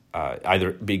this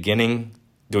either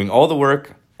doing all the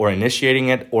work, or initiating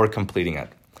it, or completing it.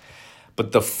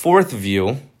 But the fourth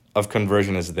view of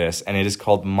conversion is this, and it is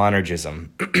called monergism.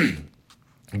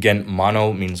 Again,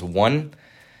 mono means one,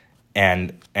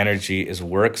 and energy is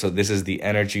work. So this is the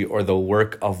energy or the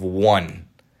work of one.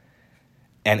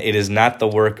 And it is not the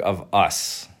work of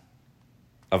us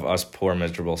poor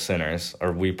miserable sinners,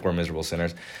 or we poor miserable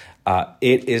sinners.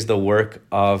 It is the work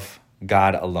of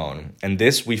God alone. And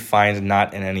this we find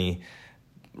not in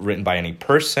written by any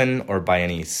person or by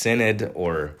any synod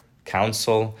or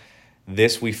council.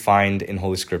 This we find in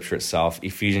Holy Scripture itself,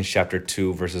 Ephesians chapter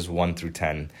 2, verses 1 through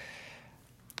 10.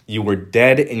 You were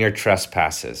dead in your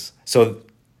trespasses. So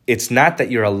it's not that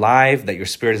you're alive, that your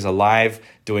spirit is alive,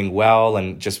 doing well,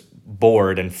 and just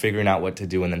bored and figuring out what to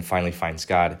do, and then finally finds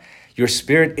God. Your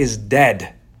spirit is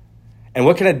dead. And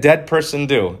what can a dead person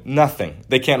do? Nothing.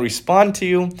 They can't respond to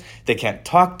you. They can't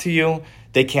talk to you.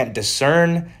 They can't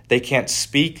discern. They can't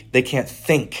speak. They can't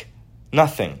think.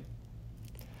 Nothing.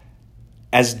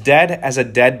 As dead as a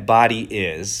dead body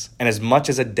is, and as much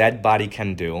as a dead body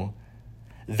can do,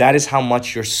 that is how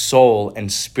much your soul and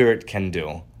spirit can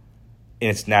do in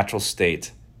its natural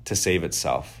state to save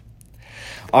itself.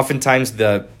 Oftentimes,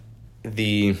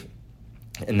 the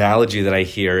analogy that I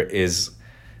hear is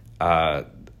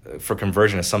for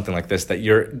conversion is something like this: that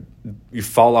you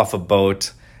fall off a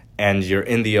boat and you're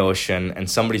in the ocean,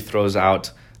 and somebody throws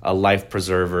out a life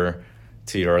preserver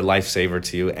to you, or a lifesaver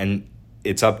to you, and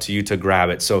it's up to you to grab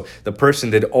it. So the person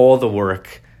did all the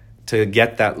work to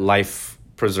get that life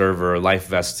preserver or life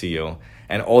vest to you,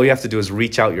 and all you have to do is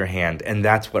reach out your hand, and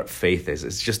that's what faith is.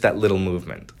 It's just that little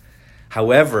movement.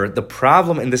 However, the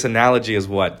problem in this analogy is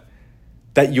what?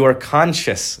 That you are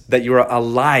conscious, that you are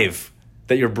alive,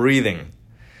 that you're breathing.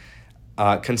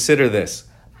 Consider this.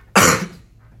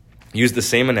 Use the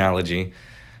same analogy.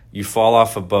 You fall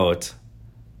off a boat,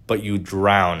 but you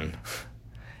drown,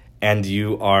 and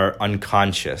you are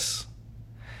unconscious.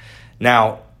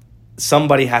 Now,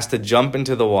 somebody has to jump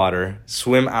into the water,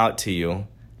 swim out to you,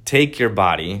 take your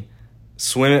body,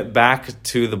 swim it back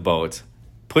to the boat,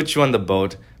 put you on the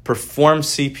boat, perform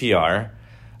CPR,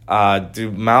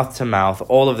 do mouth to mouth,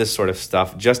 all of this sort of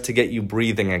stuff, just to get you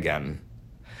breathing again.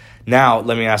 Now,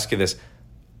 let me ask you this.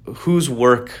 Who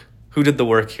did the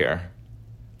work here?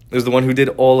 It was the one who did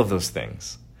all of those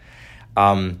things.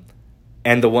 And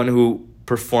the one who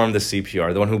performed the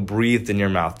CPR, the one who breathed in your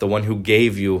mouth, the one who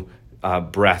gave you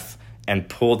breath and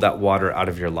pulled that water out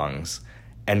of your lungs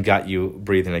and got you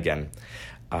breathing again.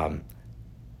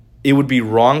 It would be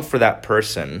wrong for that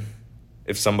person,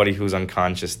 if somebody who's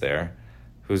unconscious there,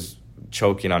 who's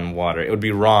choking on water, it would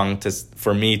be wrong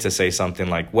for me to say something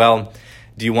like, well,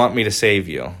 do you want me to save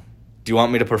you? Do you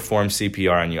want me to perform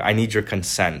CPR on you? I need your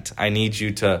consent. I need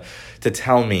you to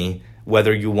tell me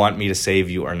whether you want me to save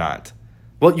you or not.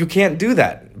 Well, you can't do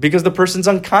that because the person's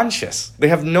unconscious. They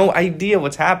have no idea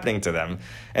what's happening to them,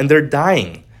 and they're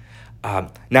dying.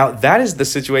 Now, that is the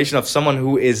situation of someone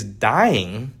who is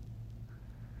dying,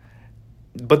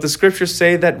 but the scriptures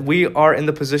say that we are in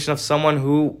the position of someone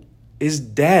who is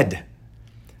dead.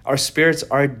 Our spirits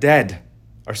are dead.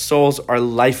 Our souls are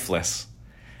lifeless.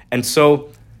 And so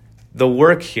the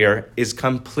work here is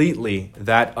completely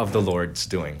that of the Lord's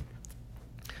doing.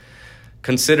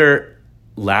 Consider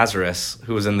Lazarus,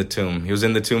 who was in the tomb. He was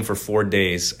in the tomb for 4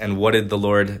 days. And what did the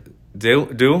Lord do?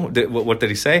 What did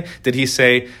he say? Did he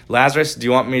say, Lazarus, do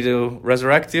you want me to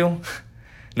resurrect you?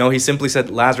 No, he simply said,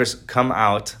 Lazarus, come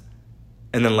out.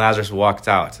 And then Lazarus walked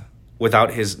out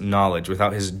without his knowledge,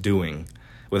 without his doing,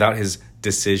 without his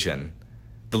decision.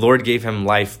 The Lord gave him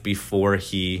life before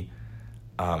he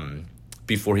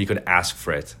could ask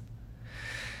for it.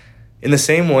 In the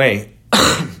same way,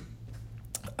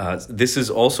 this is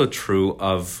also true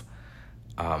of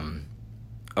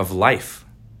life.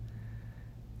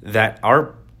 That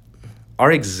our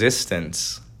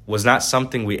existence was not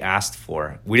something we asked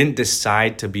for. We didn't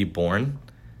decide to be born.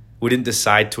 We didn't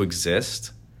decide to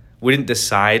exist. We didn't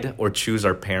decide or choose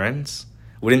our parents.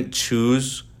 We didn't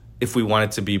choose if we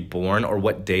wanted to be born or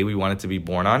what day we wanted to be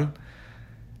born on.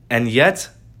 And yet,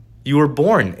 you were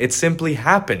born. It simply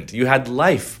happened. You had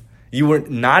life. You were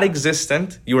not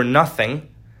existent. You were nothing.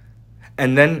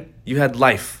 And then you had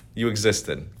life. You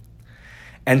existed.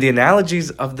 And the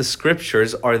analogies of the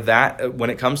scriptures are that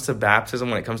when it comes to baptism,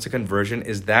 when it comes to conversion,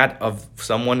 is that of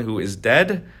someone who is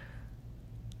dead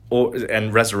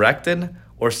and resurrected,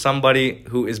 or somebody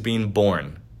who is being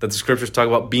born. That the scriptures talk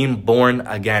about being born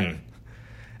again.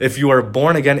 If you are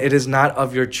born again, it is not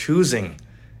of your choosing.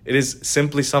 It is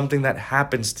simply something that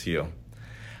happens to you.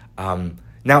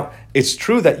 Now, it's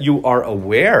true that you are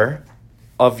aware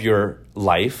of your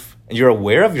life. You're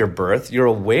aware of your birth. You're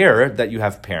aware that you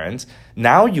have parents.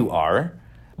 Now you are.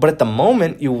 But at the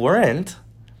moment, you weren't.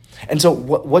 And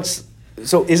so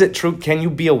so is it true? Can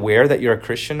you be aware that you're a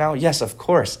Christian now? Yes, of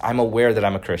course. I'm aware that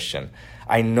I'm a Christian.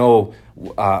 I know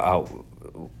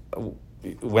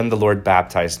when the Lord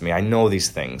baptized me. I know these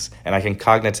things, and I can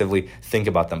cognitively think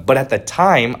about them. But at the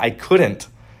time, I couldn't.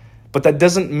 But that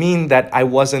doesn't mean that I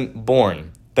wasn't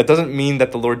born. That doesn't mean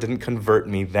that the Lord didn't convert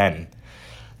me then.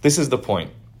 This is the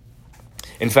point.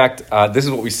 In fact, this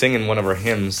is what we sing in one of our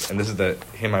hymns, and this is the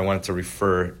hymn I wanted to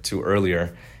refer to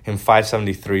earlier. Hymn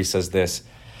 573 says this,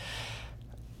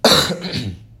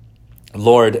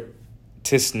 Lord,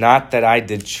 'tis not that I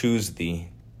did choose thee,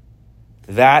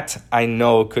 that I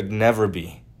know could never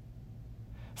be.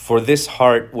 For this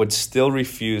heart would still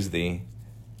refuse thee,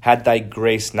 had thy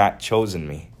grace not chosen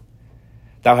me.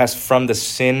 Thou hast from the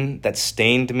sin that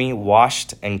stained me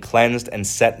washed and cleansed and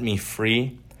set me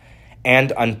free,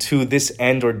 and unto this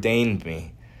end ordained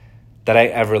me, that I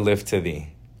ever live to thee.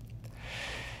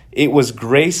 It was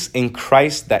grace in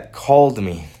Christ that called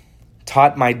me,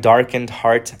 taught my darkened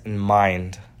heart and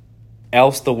mind,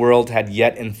 else the world had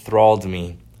yet enthralled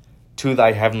me, to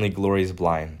thy heavenly glories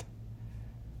blind.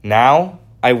 Now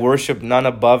I worship none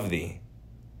above thee,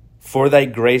 for thy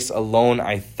grace alone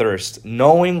I thirst,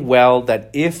 knowing well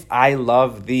that if I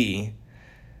love thee,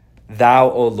 thou,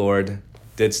 O Lord,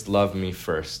 didst love me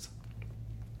first.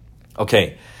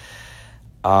 Okay,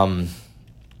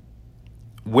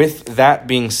 with that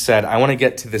being said, I want to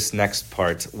get to this next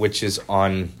part, which is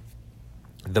on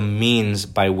the means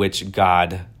by which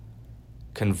God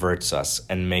converts us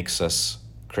and makes us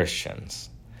Christians.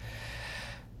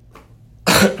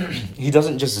 He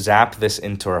doesn't just zap this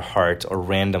into our heart or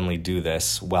randomly do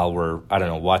this while we're,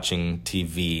 watching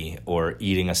TV or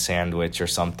eating a sandwich or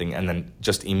something, and then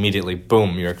just immediately,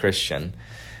 boom, you're a Christian.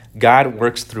 God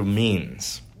works through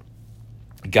means.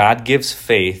 God gives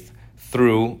faith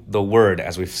through the word,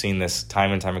 as we've seen this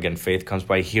time and time again. Faith comes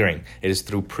by hearing. It is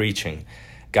through preaching.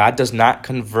 God does not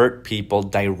convert people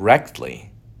directly.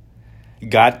 He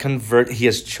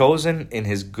has chosen in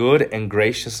his good and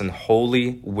gracious and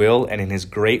holy will and in his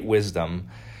great wisdom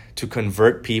to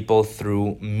convert people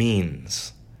through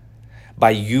means, by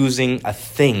using a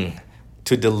thing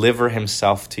to deliver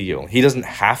himself to you. He doesn't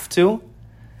have to,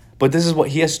 but this is what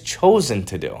he has chosen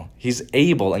to do. He's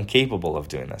able and capable of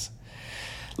doing this.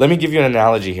 Let me give you an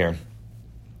analogy here.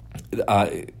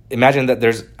 Imagine that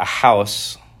there's a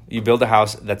house. You build a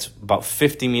house that's about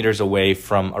 50 meters away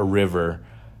from a river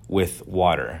with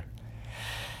water.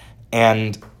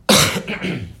 And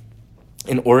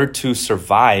in order to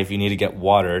survive, you need to get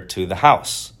water to the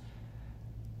house.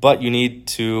 But you need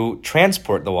to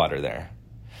transport the water there.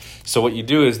 So what you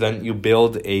do is then you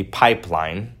build a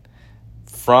pipeline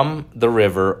from the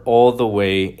river all the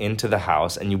way into the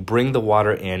house, and you bring the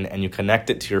water in and you connect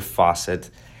it to your faucet,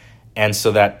 and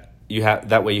so that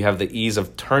way you have the ease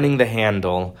of turning the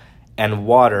handle and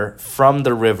water from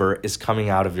the river is coming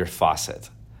out of your faucet.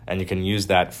 And you can use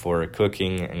that for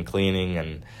cooking and cleaning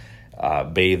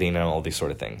and bathing and all these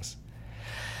sort of things.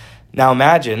 Now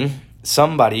imagine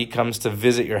somebody comes to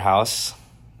visit your house.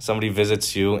 Somebody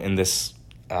visits you in this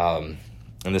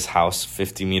house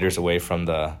 50 meters away from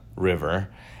the river.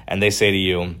 And they say to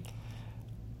you,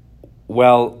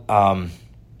 well,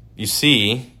 you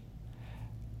see,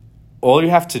 all you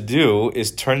have to do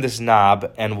is turn this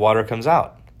knob and water comes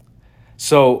out.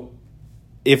 So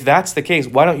if that's the case,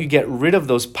 why don't you get rid of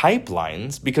those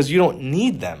pipelines? Because you don't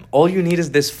need them. All you need is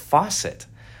this faucet.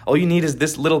 All you need is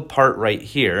this little part right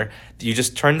here. You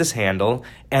just turn this handle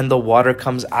and the water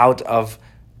comes out of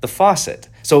the faucet.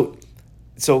 So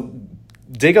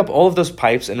dig up all of those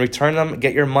pipes and return them,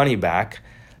 get your money back,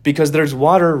 because there's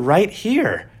water right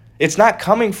here. It's not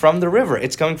coming from the river.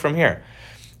 It's coming from here.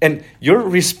 And your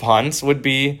response would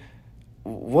be,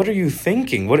 what are you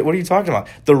thinking? What are you talking about?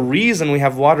 The reason we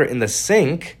have water in the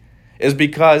sink is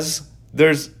because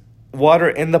there's water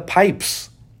in the pipes.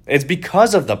 It's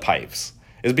because of the pipes.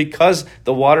 It's because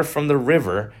the water from the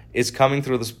river is coming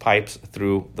through those pipes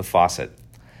through the faucet.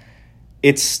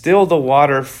 It's still the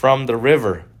water from the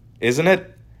river, isn't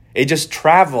it? It just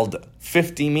traveled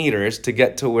 50 meters to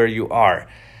get to where you are.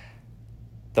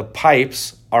 The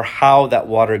pipes are how that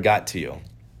water got to you.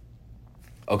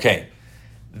 Okay.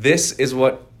 This is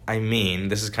what I mean.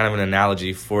 This is kind of an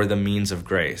analogy for the means of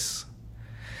grace.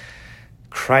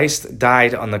 Christ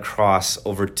died on the cross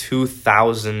over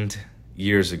 2,000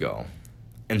 years ago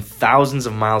and thousands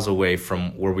of miles away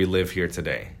from where we live here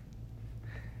today.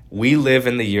 We live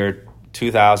in the year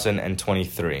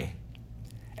 2023,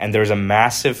 and there's a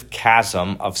massive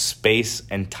chasm of space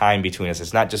and time between us.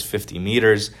 It's not just 50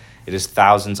 meters. It is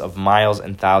thousands of miles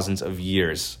and thousands of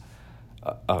years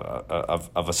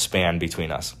of a span between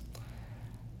us.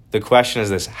 The question is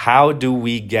this: how do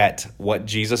we get what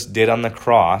Jesus did on the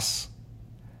cross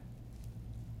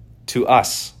to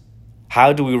us?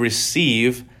 How do we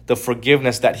receive the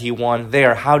forgiveness that he won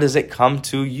there? How does it come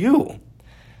to you?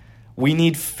 We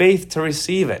need faith to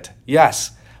receive it,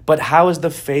 yes, but how is the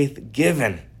faith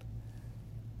given?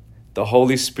 The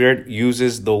Holy Spirit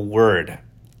uses the word.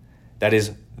 That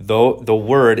is, though the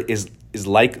word is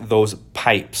like those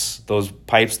pipes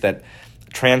that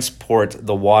transport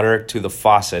the water to the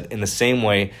faucet. In the same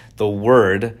way, the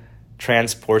word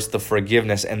transports the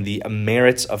forgiveness and the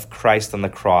merits of Christ on the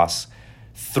cross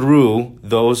through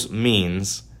those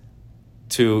means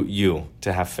to you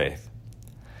to have faith.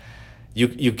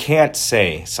 You can't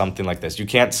say something like this. You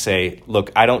can't say,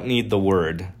 look, I don't need the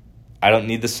word. I don't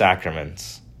need the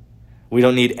sacraments. We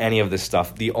don't need any of this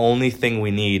stuff. The only thing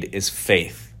we need is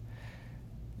faith.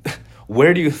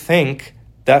 Where do you think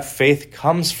that faith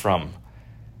comes from?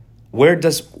 Where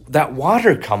does that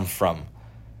water come from?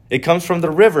 It comes from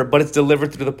the river, but it's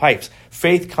delivered through the pipes.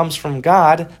 Faith comes from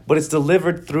God, but it's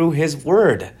delivered through his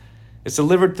word. It's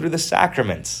delivered through the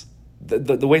sacraments,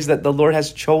 the ways that the Lord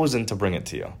has chosen to bring it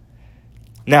to you.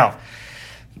 Now,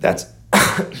 that's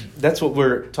what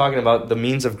we're talking about, the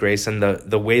means of grace and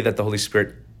the way that the Holy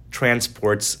Spirit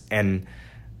transports and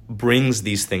brings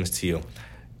these things to you.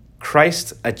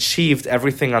 Christ achieved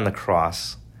everything on the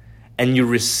cross, and you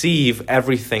receive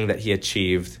everything that he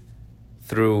achieved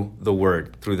through the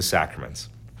word, through the sacraments.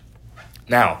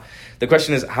 Now, the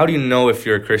question is, how do you know if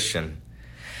you're a Christian?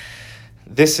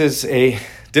 This is a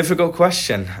difficult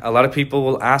question. A lot of people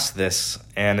will ask this,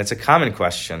 and it's a common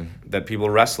question that people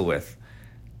wrestle with.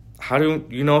 How do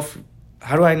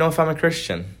I know if I'm a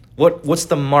Christian? What's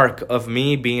the mark of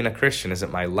me being a Christian? Is it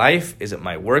my life? Is it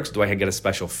my works? Do I get a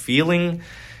special feeling?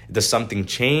 Does something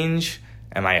change?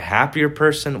 Am I a happier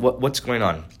person? What's going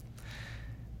on?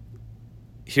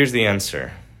 Here's the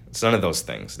answer. It's none of those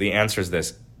things. The answer is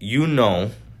this. You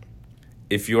know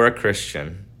if you're a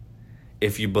Christian,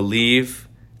 if you believe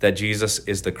that Jesus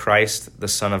is the Christ, the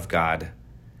Son of God,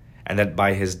 and that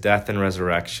by his death and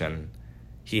resurrection,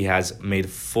 he has made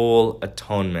full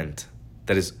atonement,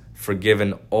 that is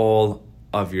forgiven all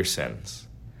of your sins.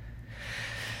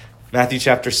 Matthew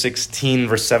chapter 16,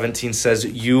 verse 17 says,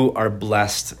 "You are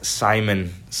blessed,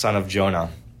 Simon, son of Jonah,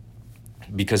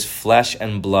 because flesh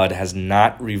and blood has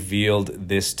not revealed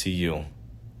this to you,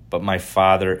 but my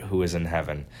Father who is in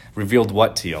heaven." Revealed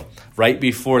what to you? Right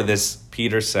before this,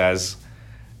 Peter says,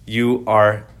 "You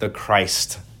are the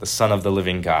Christ, the Son of the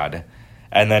living God."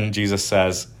 And then Jesus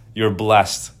says, "You're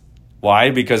blessed."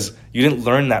 Why? Because you didn't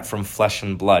learn that from flesh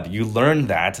and blood. You learned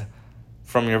that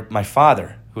from my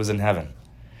Father who is in heaven.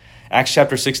 Acts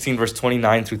chapter 16, verse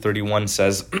 29 through 31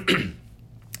 says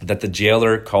that the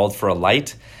jailer called for a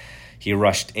light. He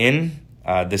rushed in.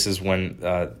 This is when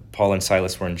Paul and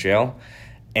Silas were in jail.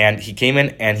 And he came in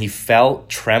and he fell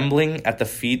trembling at the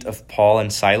feet of Paul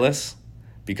and Silas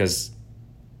because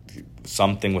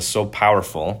something was so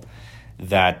powerful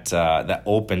that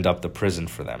opened up the prison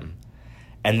for them.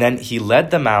 And then he led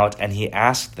them out and he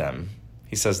asked them,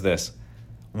 he says this,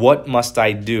 "What must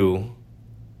I do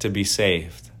to be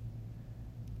saved?"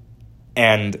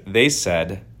 And they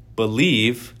said,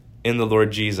 "Believe in the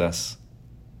Lord Jesus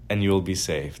and you will be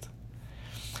saved."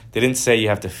 They didn't say you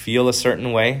have to feel a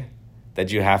certain way,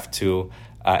 that you have to,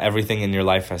 everything in your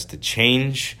life has to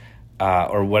change,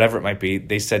 or whatever it might be.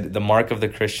 They said the mark of the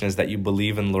Christian is that you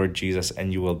believe in Lord Jesus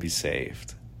and you will be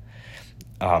saved.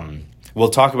 We'll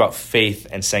talk about faith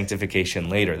and sanctification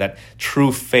later. That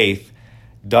true faith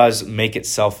does make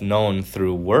itself known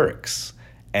through works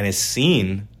and is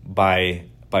seen by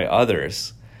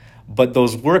others. But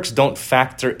those works don't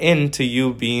factor into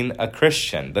you being a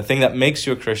Christian. The thing that makes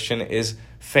you a Christian is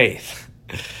faith.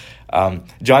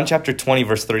 John chapter 20,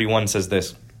 verse 31 says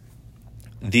this,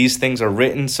 "These things are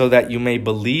written so that you may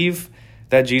believe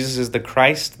that Jesus is the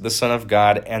Christ, the Son of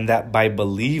God, and that by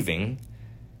believing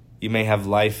you may have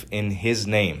life in his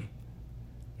name."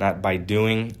 Not by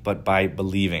doing, but by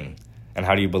believing. And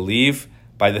how do you believe?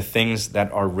 By the things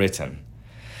that are written.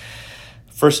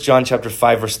 1 John chapter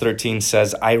 5, verse 13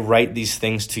 says, "I write these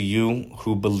things to you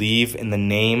who believe in the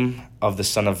name of the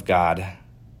Son of God,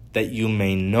 that you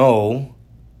may know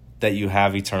that you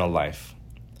have eternal life."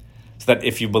 So that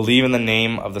if you believe in the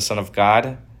name of the Son of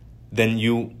God, then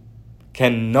you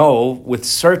can know with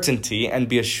certainty and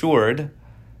be assured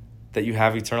that you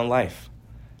have eternal life.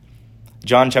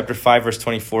 John chapter 5, verse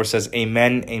 24 says,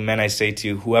 "Amen, amen, I say to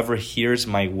you, whoever hears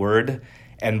my word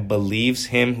and believes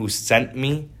him who sent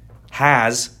me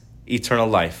has eternal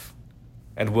life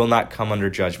and will not come under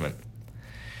judgment."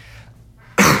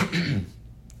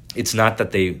 It's not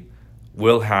that they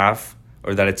will have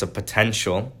or that it's a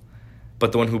potential,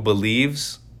 but the one who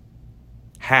believes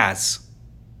has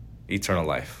eternal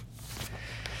life.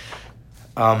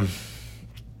 I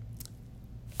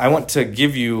want to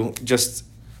give you just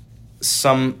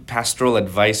some pastoral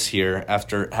advice here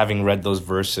after having read those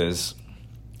verses.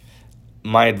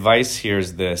 My advice here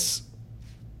is this: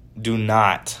 do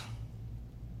not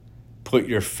put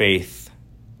your faith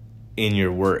in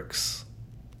your works.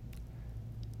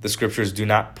 The scriptures do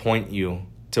not point you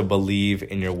to believe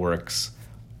in your works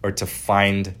or to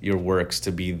find your works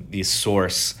to be the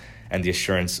source and the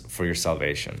assurance for your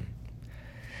salvation.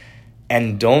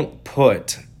 And don't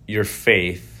put your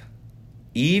faith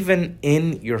even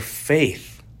in your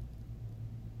faith.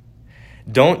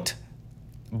 Don't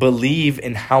believe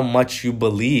in how much you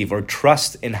believe or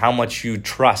trust in how much you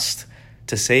trust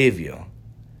to save you.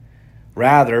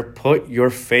 Rather, put your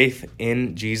faith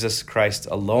in Jesus Christ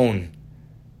alone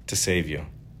to save you.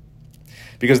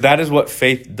 Because that is what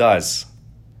faith does.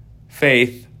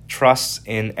 Faith trusts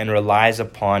in and relies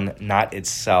upon not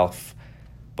itself,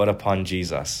 but upon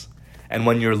Jesus. And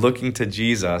when you're looking to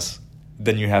Jesus,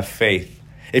 then you have faith.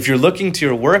 If you're looking to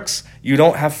your works, you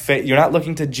don't have faith. You're not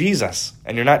looking to Jesus,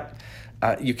 and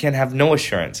you can have no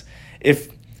assurance. If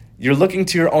you're looking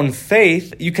to your own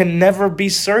faith, you can never be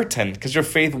certain because your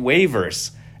faith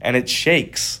wavers and it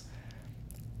shakes.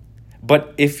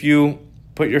 But if you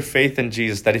put your faith in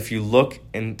Jesus, that if you look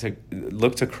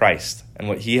to Christ and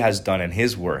what he has done in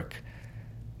his work,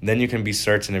 then you can be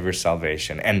certain of your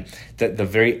salvation. And the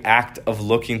very act of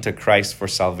looking to Christ for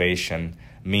salvation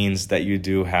means that you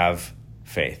do have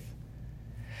faith.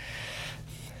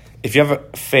 If you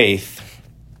have faith,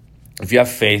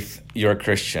 you're a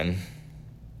Christian,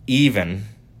 even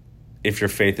if your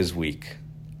faith is weak.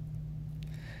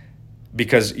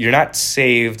 Because you're not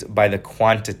saved by the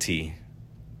quantity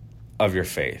of your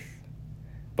faith,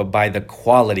 but by the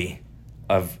quality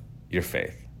of your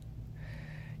faith.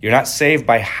 You're not saved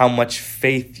by how much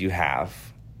faith you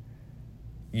have.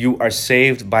 You are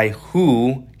saved by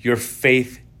who your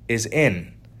faith is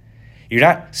in. You're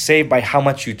not saved by how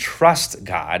much you trust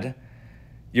God.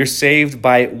 You're saved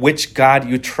by which God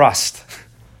you trust.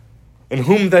 In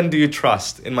whom then do you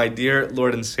trust? In my dear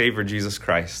Lord and Savior, Jesus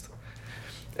Christ.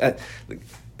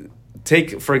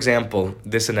 Take, for example,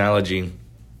 this analogy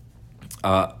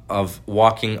of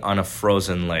walking on a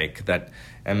frozen lake. That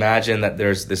imagine that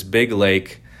there's this big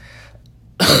lake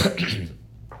and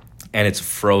it's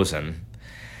frozen.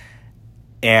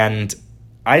 And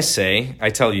I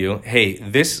tell you, hey,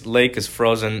 this lake is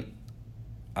frozen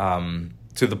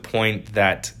to the point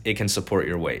that it can support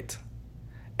your weight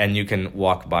and you can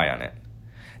walk by on it.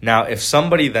 Now, if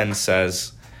somebody then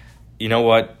says, you know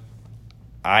what,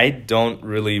 I don't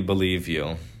really believe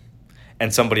you,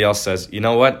 and somebody else says, you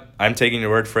know what, I'm taking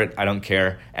your word for it, I don't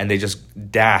care, and they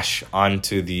just dash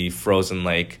onto the frozen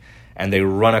lake and they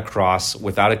run across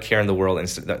without a care in the world, and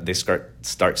they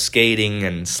start skating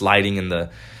and sliding in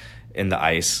the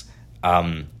ice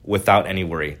without any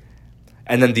worry.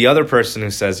 And then the other person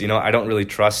who says, you know, I don't really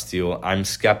trust you, I'm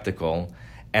skeptical,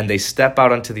 and they step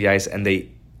out onto the ice and they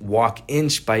walk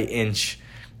inch by inch,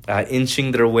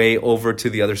 inching their way over to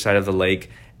the other side of the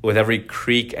lake. With every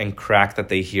creak and crack that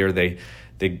they hear,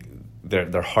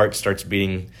 their heart starts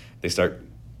beating, they start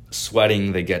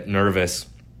sweating, they get nervous.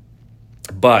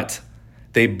 But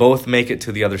they both make it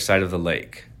to the other side of the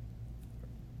lake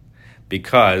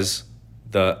because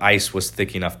the ice was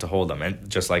thick enough to hold them, and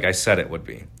just like I said it would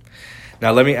be.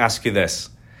 Now let me ask you this.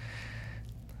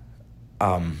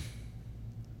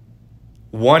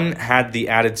 One had the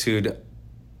attitude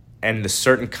and the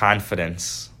certain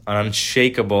confidence, an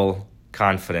unshakable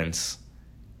confidence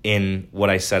in what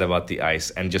I said about the ice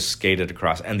and just skated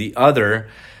across. And the other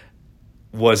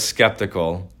was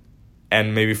skeptical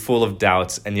and maybe full of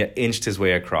doubts and yet inched his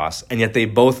way across. And yet they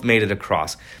both made it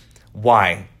across.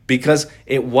 Why? Because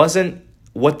it wasn't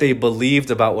what they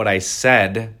believed about what I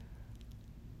said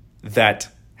that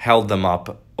held them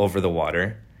up over the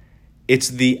water. It's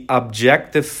the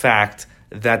objective fact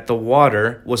that the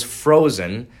water was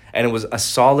frozen and it was a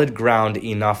solid ground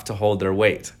enough to hold their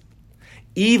weight.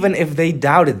 Even if they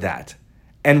doubted that,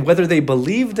 and whether they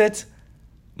believed it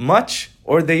much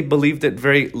or they believed it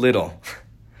very little.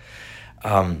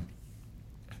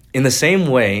 In the same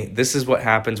way, this is what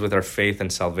happens with our faith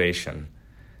and salvation.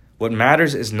 What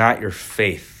matters is not your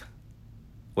faith.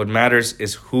 What matters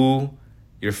is who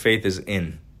your faith is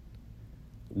in.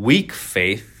 Weak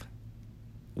faith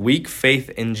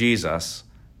in Jesus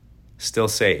still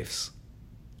saves.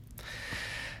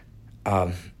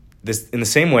 In the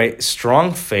same way,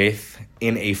 strong faith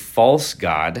in a false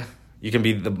God, you can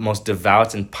be the most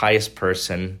devout and pious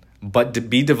person, but to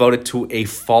be devoted to a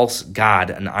false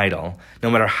God, an idol, no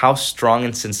matter how strong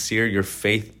and sincere your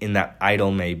faith in that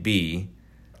idol may be,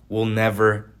 will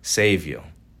never save you.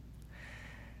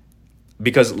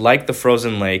 Because like the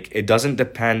frozen lake, it doesn't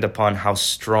depend upon how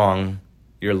strong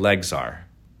your legs are.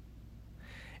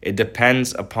 It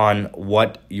depends upon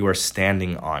what you are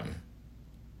standing on.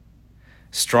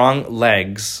 Strong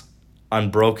legs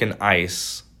on broken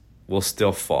ice will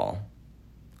still fall.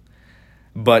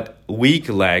 But weak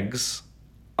legs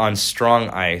on strong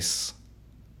ice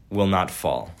will not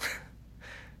fall.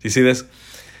 Do you see this?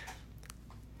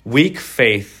 Weak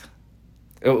faith,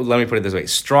 let me put it this way.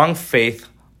 Strong faith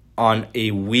on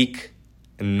a weak,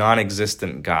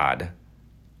 non-existent God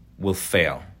will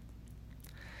fail.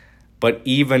 But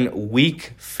even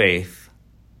weak faith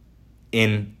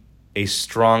in a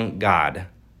strong God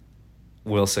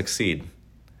will succeed.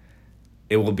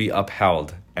 It will be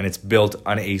upheld, and it's built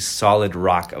on a solid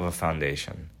rock of a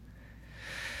foundation.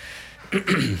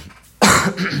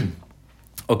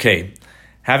 Okay,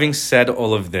 having said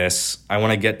all of this, I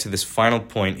want to get to this final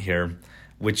point here,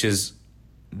 which is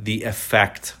the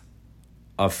effect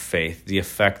of faith, the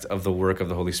effect of the work of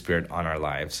the Holy Spirit on our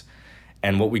lives,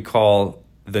 and what we call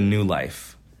the new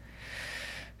life.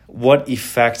 What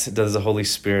effect does the Holy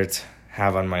Spirit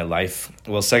have on my life?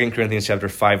 Well, 2 Corinthians chapter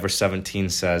 5, verse 17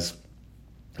 says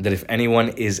that if anyone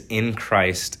is in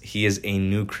Christ, he is a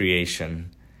new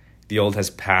creation. The old has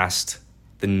passed,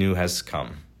 the new has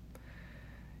come.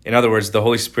 In other words, the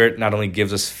Holy Spirit not only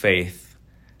gives us faith,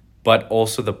 but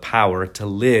also the power to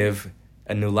live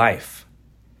a new life.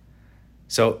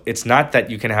 So it's not that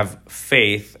you can have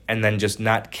faith and then just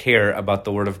not care about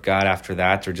the Word of God after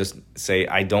that, or just say,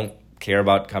 I don't care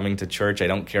about coming to church. I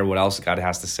don't care what else God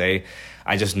has to say.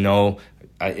 I just know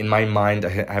in my mind, I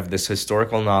have this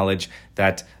historical knowledge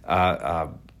that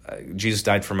Jesus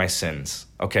died for my sins.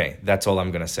 Okay, that's all I'm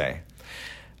going to say.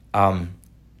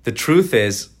 The truth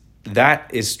is, that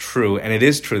is true, and it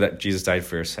is true that Jesus died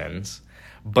for your sins.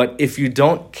 But if you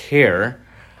don't care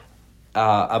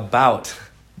about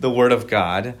the Word of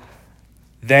God,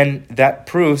 then that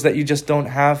proves that you just don't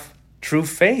have true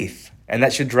faith. And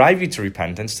that should drive you to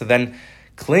repentance, to then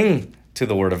cling to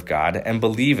the Word of God and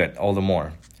believe it all the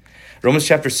more. Romans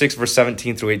chapter 6, verse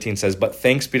 17 through 18 says, "But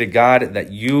thanks be to God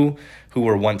that you who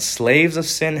were once slaves of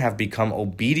sin have become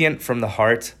obedient from the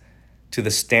heart to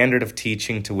the standard of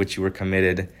teaching to which you were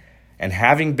committed, and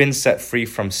having been set free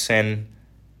from sin,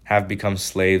 have become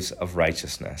slaves of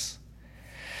righteousness."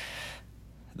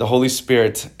 The Holy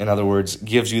Spirit, in other words,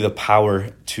 gives you the power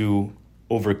to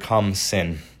overcome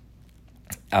sin.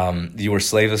 You were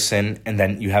slaves of sin, and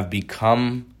then you have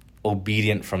become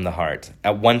obedient from the heart.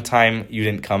 At one time, you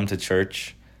didn't come to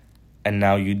church, and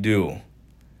now you do.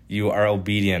 You are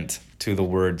obedient to the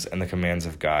words and the commands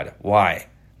of God. Why?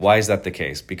 Why is that the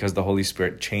case? Because the Holy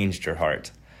Spirit changed your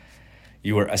heart.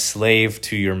 You were a slave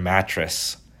to your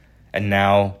mattress, and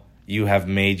now you have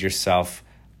made yourself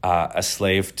a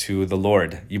slave to the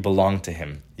Lord. You belong to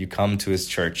Him. You come to His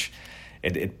church.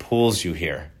 It pulls you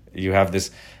here. You have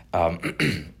this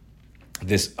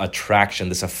this attraction,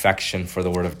 this affection for the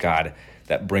Word of God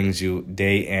that brings you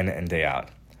day in and day out.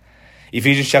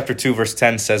 Ephesians chapter 2, verse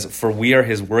 10 says, "For we are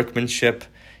His workmanship,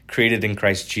 created in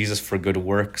Christ Jesus for good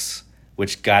works,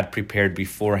 which God prepared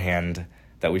beforehand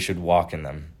that we should walk in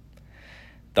them."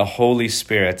 The Holy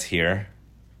Spirit here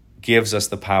gives us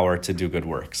the power to do good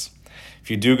works.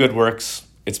 If you do good works,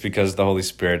 it's because the Holy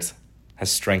Spirit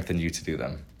has strengthened you to do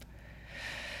them.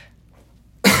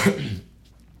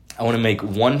 I want to make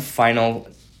one final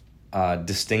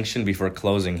distinction before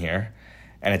closing here,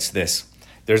 and it's this.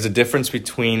 There's a difference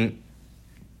between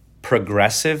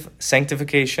progressive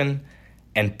sanctification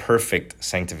and perfect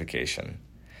sanctification.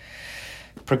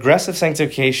 Progressive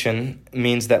sanctification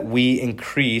means that we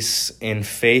increase in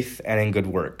faith and in good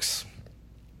works.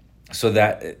 So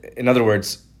that, in other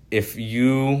words, if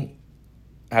you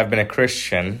have been a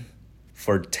Christian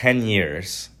for 10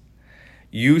 years,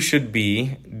 you should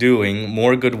be doing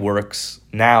more good works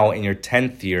now in your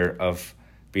 10th year of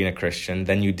being a Christian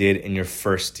than you did in your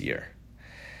first year.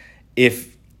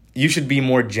 If you should be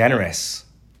more generous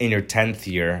in your 10th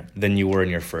year than you were in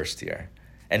your first year,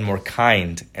 and more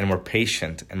kind and more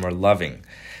patient and more loving,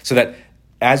 so that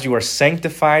as you are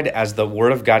sanctified, as the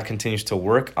Word of God continues to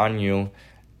work on you,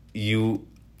 you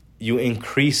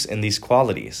increase in these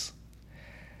qualities.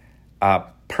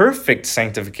 Perfect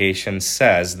sanctification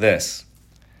says this,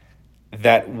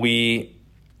 that we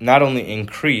not only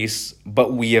increase,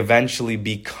 but we eventually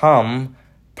become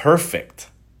perfect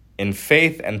in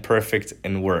faith and perfect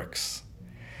in works.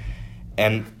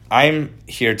 And I'm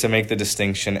here to make the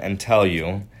distinction and tell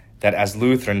you that as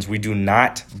Lutherans, we do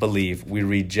not believe, we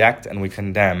reject and we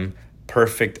condemn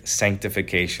perfect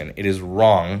sanctification. It is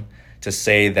wrong to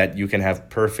say that you can have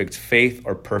perfect faith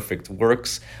or perfect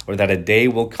works, or that a day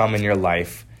will come in your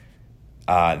life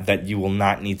that you will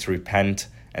not need to repent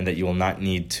and that you will not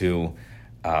need to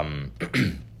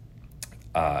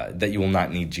that you will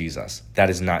not need Jesus. That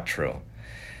is not true.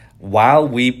 While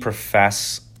we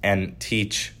profess and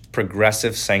teach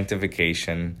progressive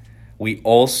sanctification, we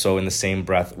also, in the same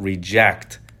breath,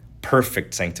 reject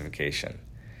perfect sanctification.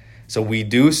 So we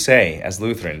do say, as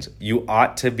Lutherans, you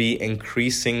ought to be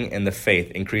increasing in the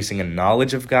faith, increasing in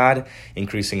knowledge of God,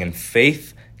 increasing in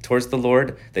faith towards the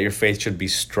Lord, that your faith should be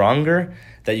stronger,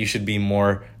 that you should be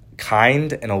more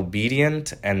kind and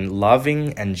obedient and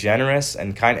loving and generous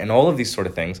and kind and all of these sort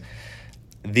of things.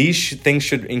 These things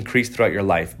should increase throughout your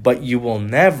life, but you will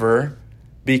never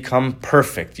become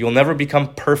perfect. You'll never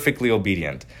become perfectly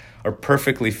obedient or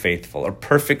perfectly faithful or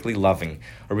perfectly loving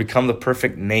or become the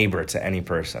perfect neighbor to any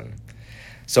person.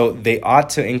 So they ought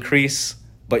to increase,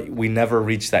 but we never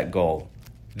reach that goal.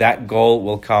 That goal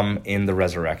will come in the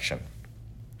resurrection.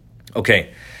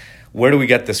 Okay, where do we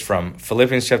get this from?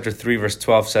 Philippians chapter 3, verse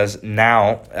 12 says,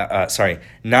 not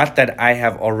that I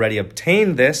have already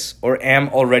obtained this or am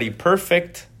already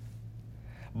perfect,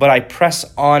 but I press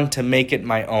on to make it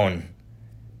my own,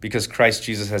 because Christ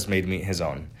Jesus has made me his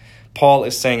own. Paul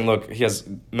is saying, look, he has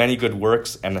many good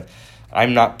works, and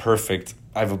I'm not perfect.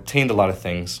 I've obtained a lot of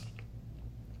things,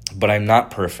 but I'm not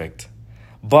perfect.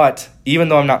 But even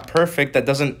though I'm not perfect, that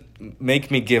doesn't make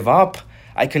me give up.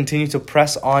 I continue to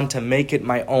press on to make it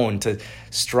my own, to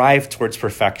strive towards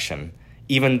perfection,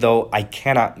 even though I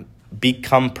cannot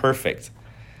become perfect.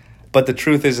 But the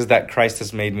truth is that Christ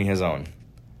has made me his own,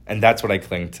 and that's what I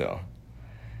cling to.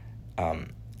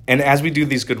 And as we do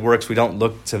these good works, we don't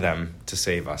look to them to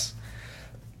save us.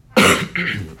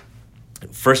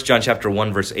 1 John chapter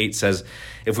 1, verse 8 says,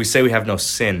 if we say we have no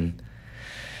sin,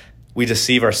 we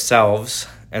deceive ourselves,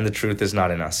 and the truth is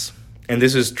not in us. And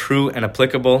this is true and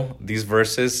applicable. These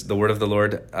verses, the word of the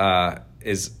Lord,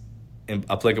 is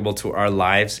applicable to our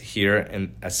lives here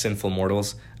as sinful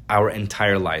mortals, our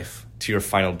entire life, to your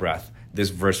final breath. This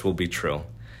verse will be true.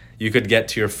 You could get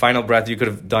to your final breath. You could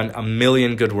have done a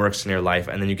million good works in your life,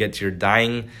 and then you get to your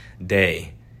dying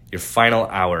day, your final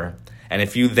hour. And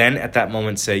if you then at that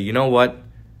moment say, you know what,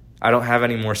 I don't have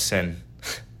any more sin,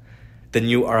 then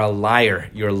you are a liar.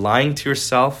 You're lying to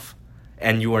yourself,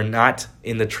 and you are not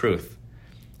in the truth.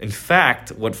 In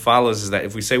fact, what follows is that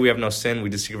if we say we have no sin, we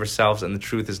deceive ourselves, and the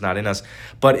truth is not in us.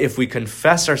 But if we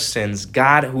confess our sins,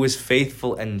 God, who is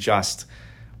faithful and just,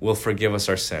 will forgive us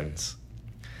our sins.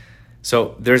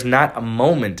 So there's not a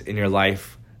moment in your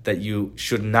life that you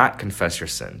should not confess your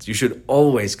sins. You should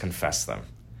always confess them.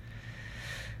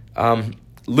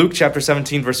 Luke chapter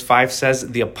 17, verse 5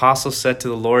 says, the apostle said to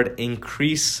the Lord,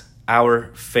 increase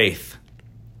our faith.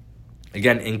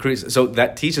 Again, increase. So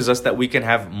that teaches us that we can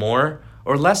have more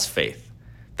or less faith,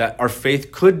 that our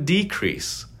faith could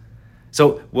decrease.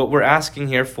 So what we're asking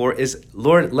here for is,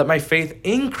 Lord, let my faith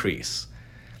increase.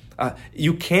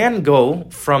 You can go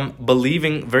from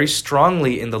believing very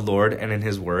strongly in the Lord and in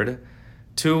his word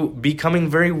to becoming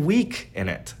very weak in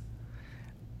it.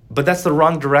 But that's the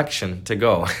wrong direction to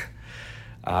go.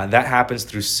 That happens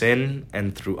through sin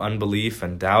and through unbelief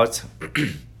and doubt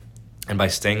and by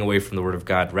staying away from the word of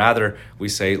God. Rather, we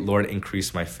say, Lord,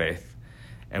 increase my faith.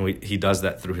 And he does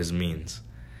that through his means.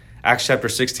 Acts chapter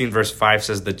 16, verse 5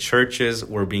 says, the churches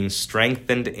were being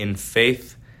strengthened in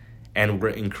faith and were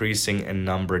increasing in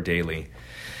number daily.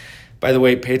 By the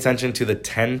way, pay attention to the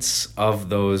tense of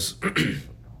those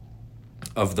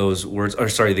words, or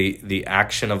sorry, the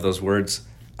action of those words.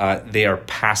 They are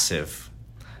passive.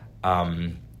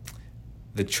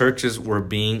 The churches were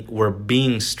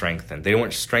being strengthened. They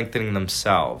weren't strengthening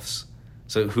themselves.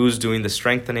 So who's doing the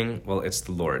strengthening? Well, it's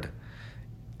the Lord.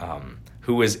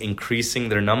 Who is increasing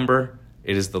their number?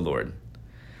 It is the Lord.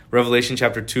 Revelation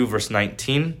chapter 2, verse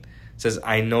 19 says,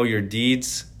 I know your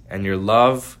deeds and your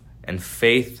love and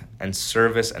faith and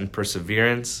service and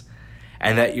perseverance,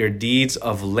 and that your deeds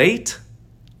of late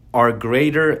are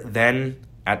greater than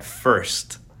at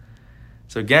first.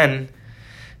 So again,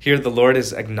 here the Lord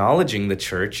is acknowledging the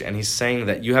church, and he's saying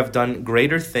that you have done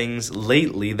greater things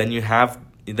lately than you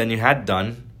had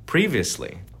done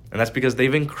previously. And that's because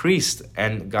they've increased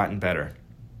and gotten better.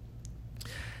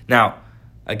 Now,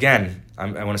 again,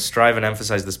 I want to strive and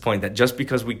emphasize this point, that just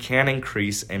because we can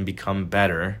increase and become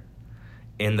better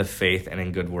in the faith and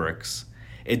in good works,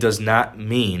 it does not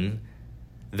mean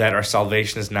that our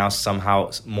salvation is now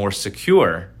somehow more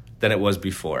secure than it was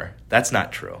before. That's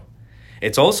not true.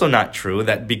 It's also not true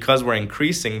that because we're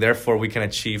increasing, therefore we can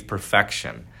achieve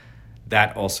perfection.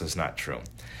 That also is not true.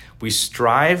 We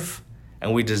strive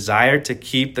and we desire to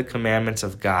keep the commandments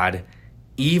of God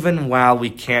even while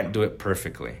we can't do it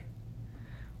perfectly.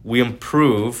 We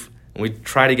improve and we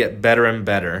try to get better and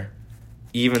better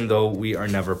even though we are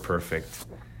never perfect.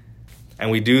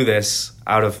 And we do this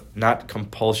out of not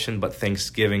compulsion but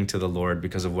thanksgiving to the Lord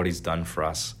because of what he's done for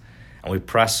us. And we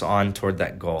press on toward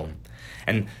that goal.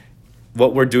 And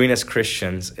what we're doing as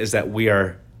Christians is that we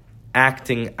are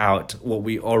acting out what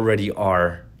we already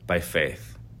are by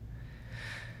faith.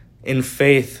 In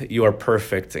faith, you are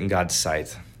perfect in God's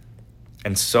sight.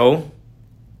 And so,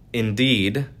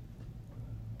 indeed,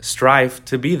 strive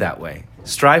to be that way.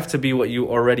 Strive to be what you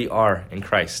already are in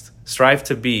Christ. Strive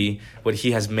to be what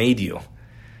he has made you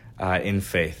in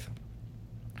faith.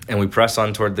 And we press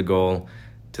on toward the goal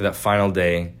to that final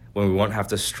day when we won't have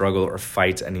to struggle or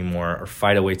fight anymore or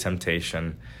fight away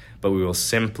temptation, but we will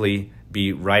simply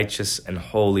be righteous and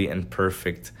holy and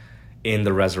perfect in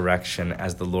the resurrection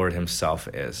as the Lord himself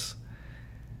is.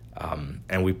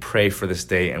 And we pray for this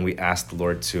day, and we ask the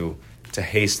Lord to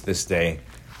haste this day,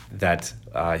 that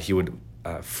he would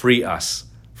free us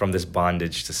from this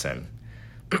bondage to sin.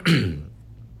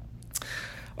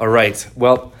 All right,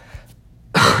 well,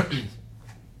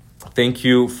 thank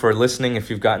you for listening. If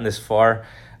you've gotten this far,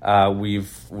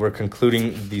 we're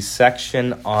concluding the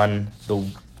section on the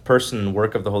person and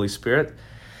work of the Holy Spirit.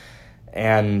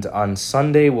 And on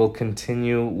Sunday, we'll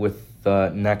continue with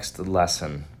the next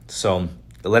lesson. So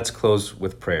let's close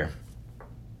with prayer.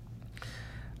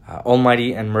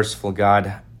 Almighty and merciful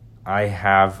God, I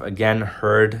have again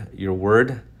heard your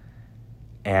word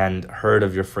and heard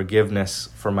of your forgiveness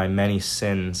for my many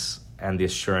sins and the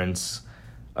assurance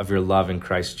of your love in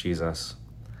Christ Jesus.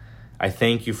 I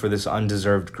thank you for this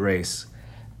undeserved grace.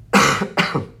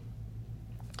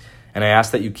 And I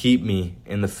ask that you keep me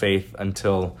in the faith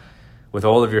until, with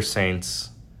all of your saints,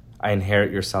 I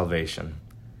inherit your salvation.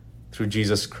 Through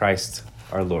Jesus Christ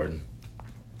our Lord.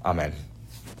 Amen.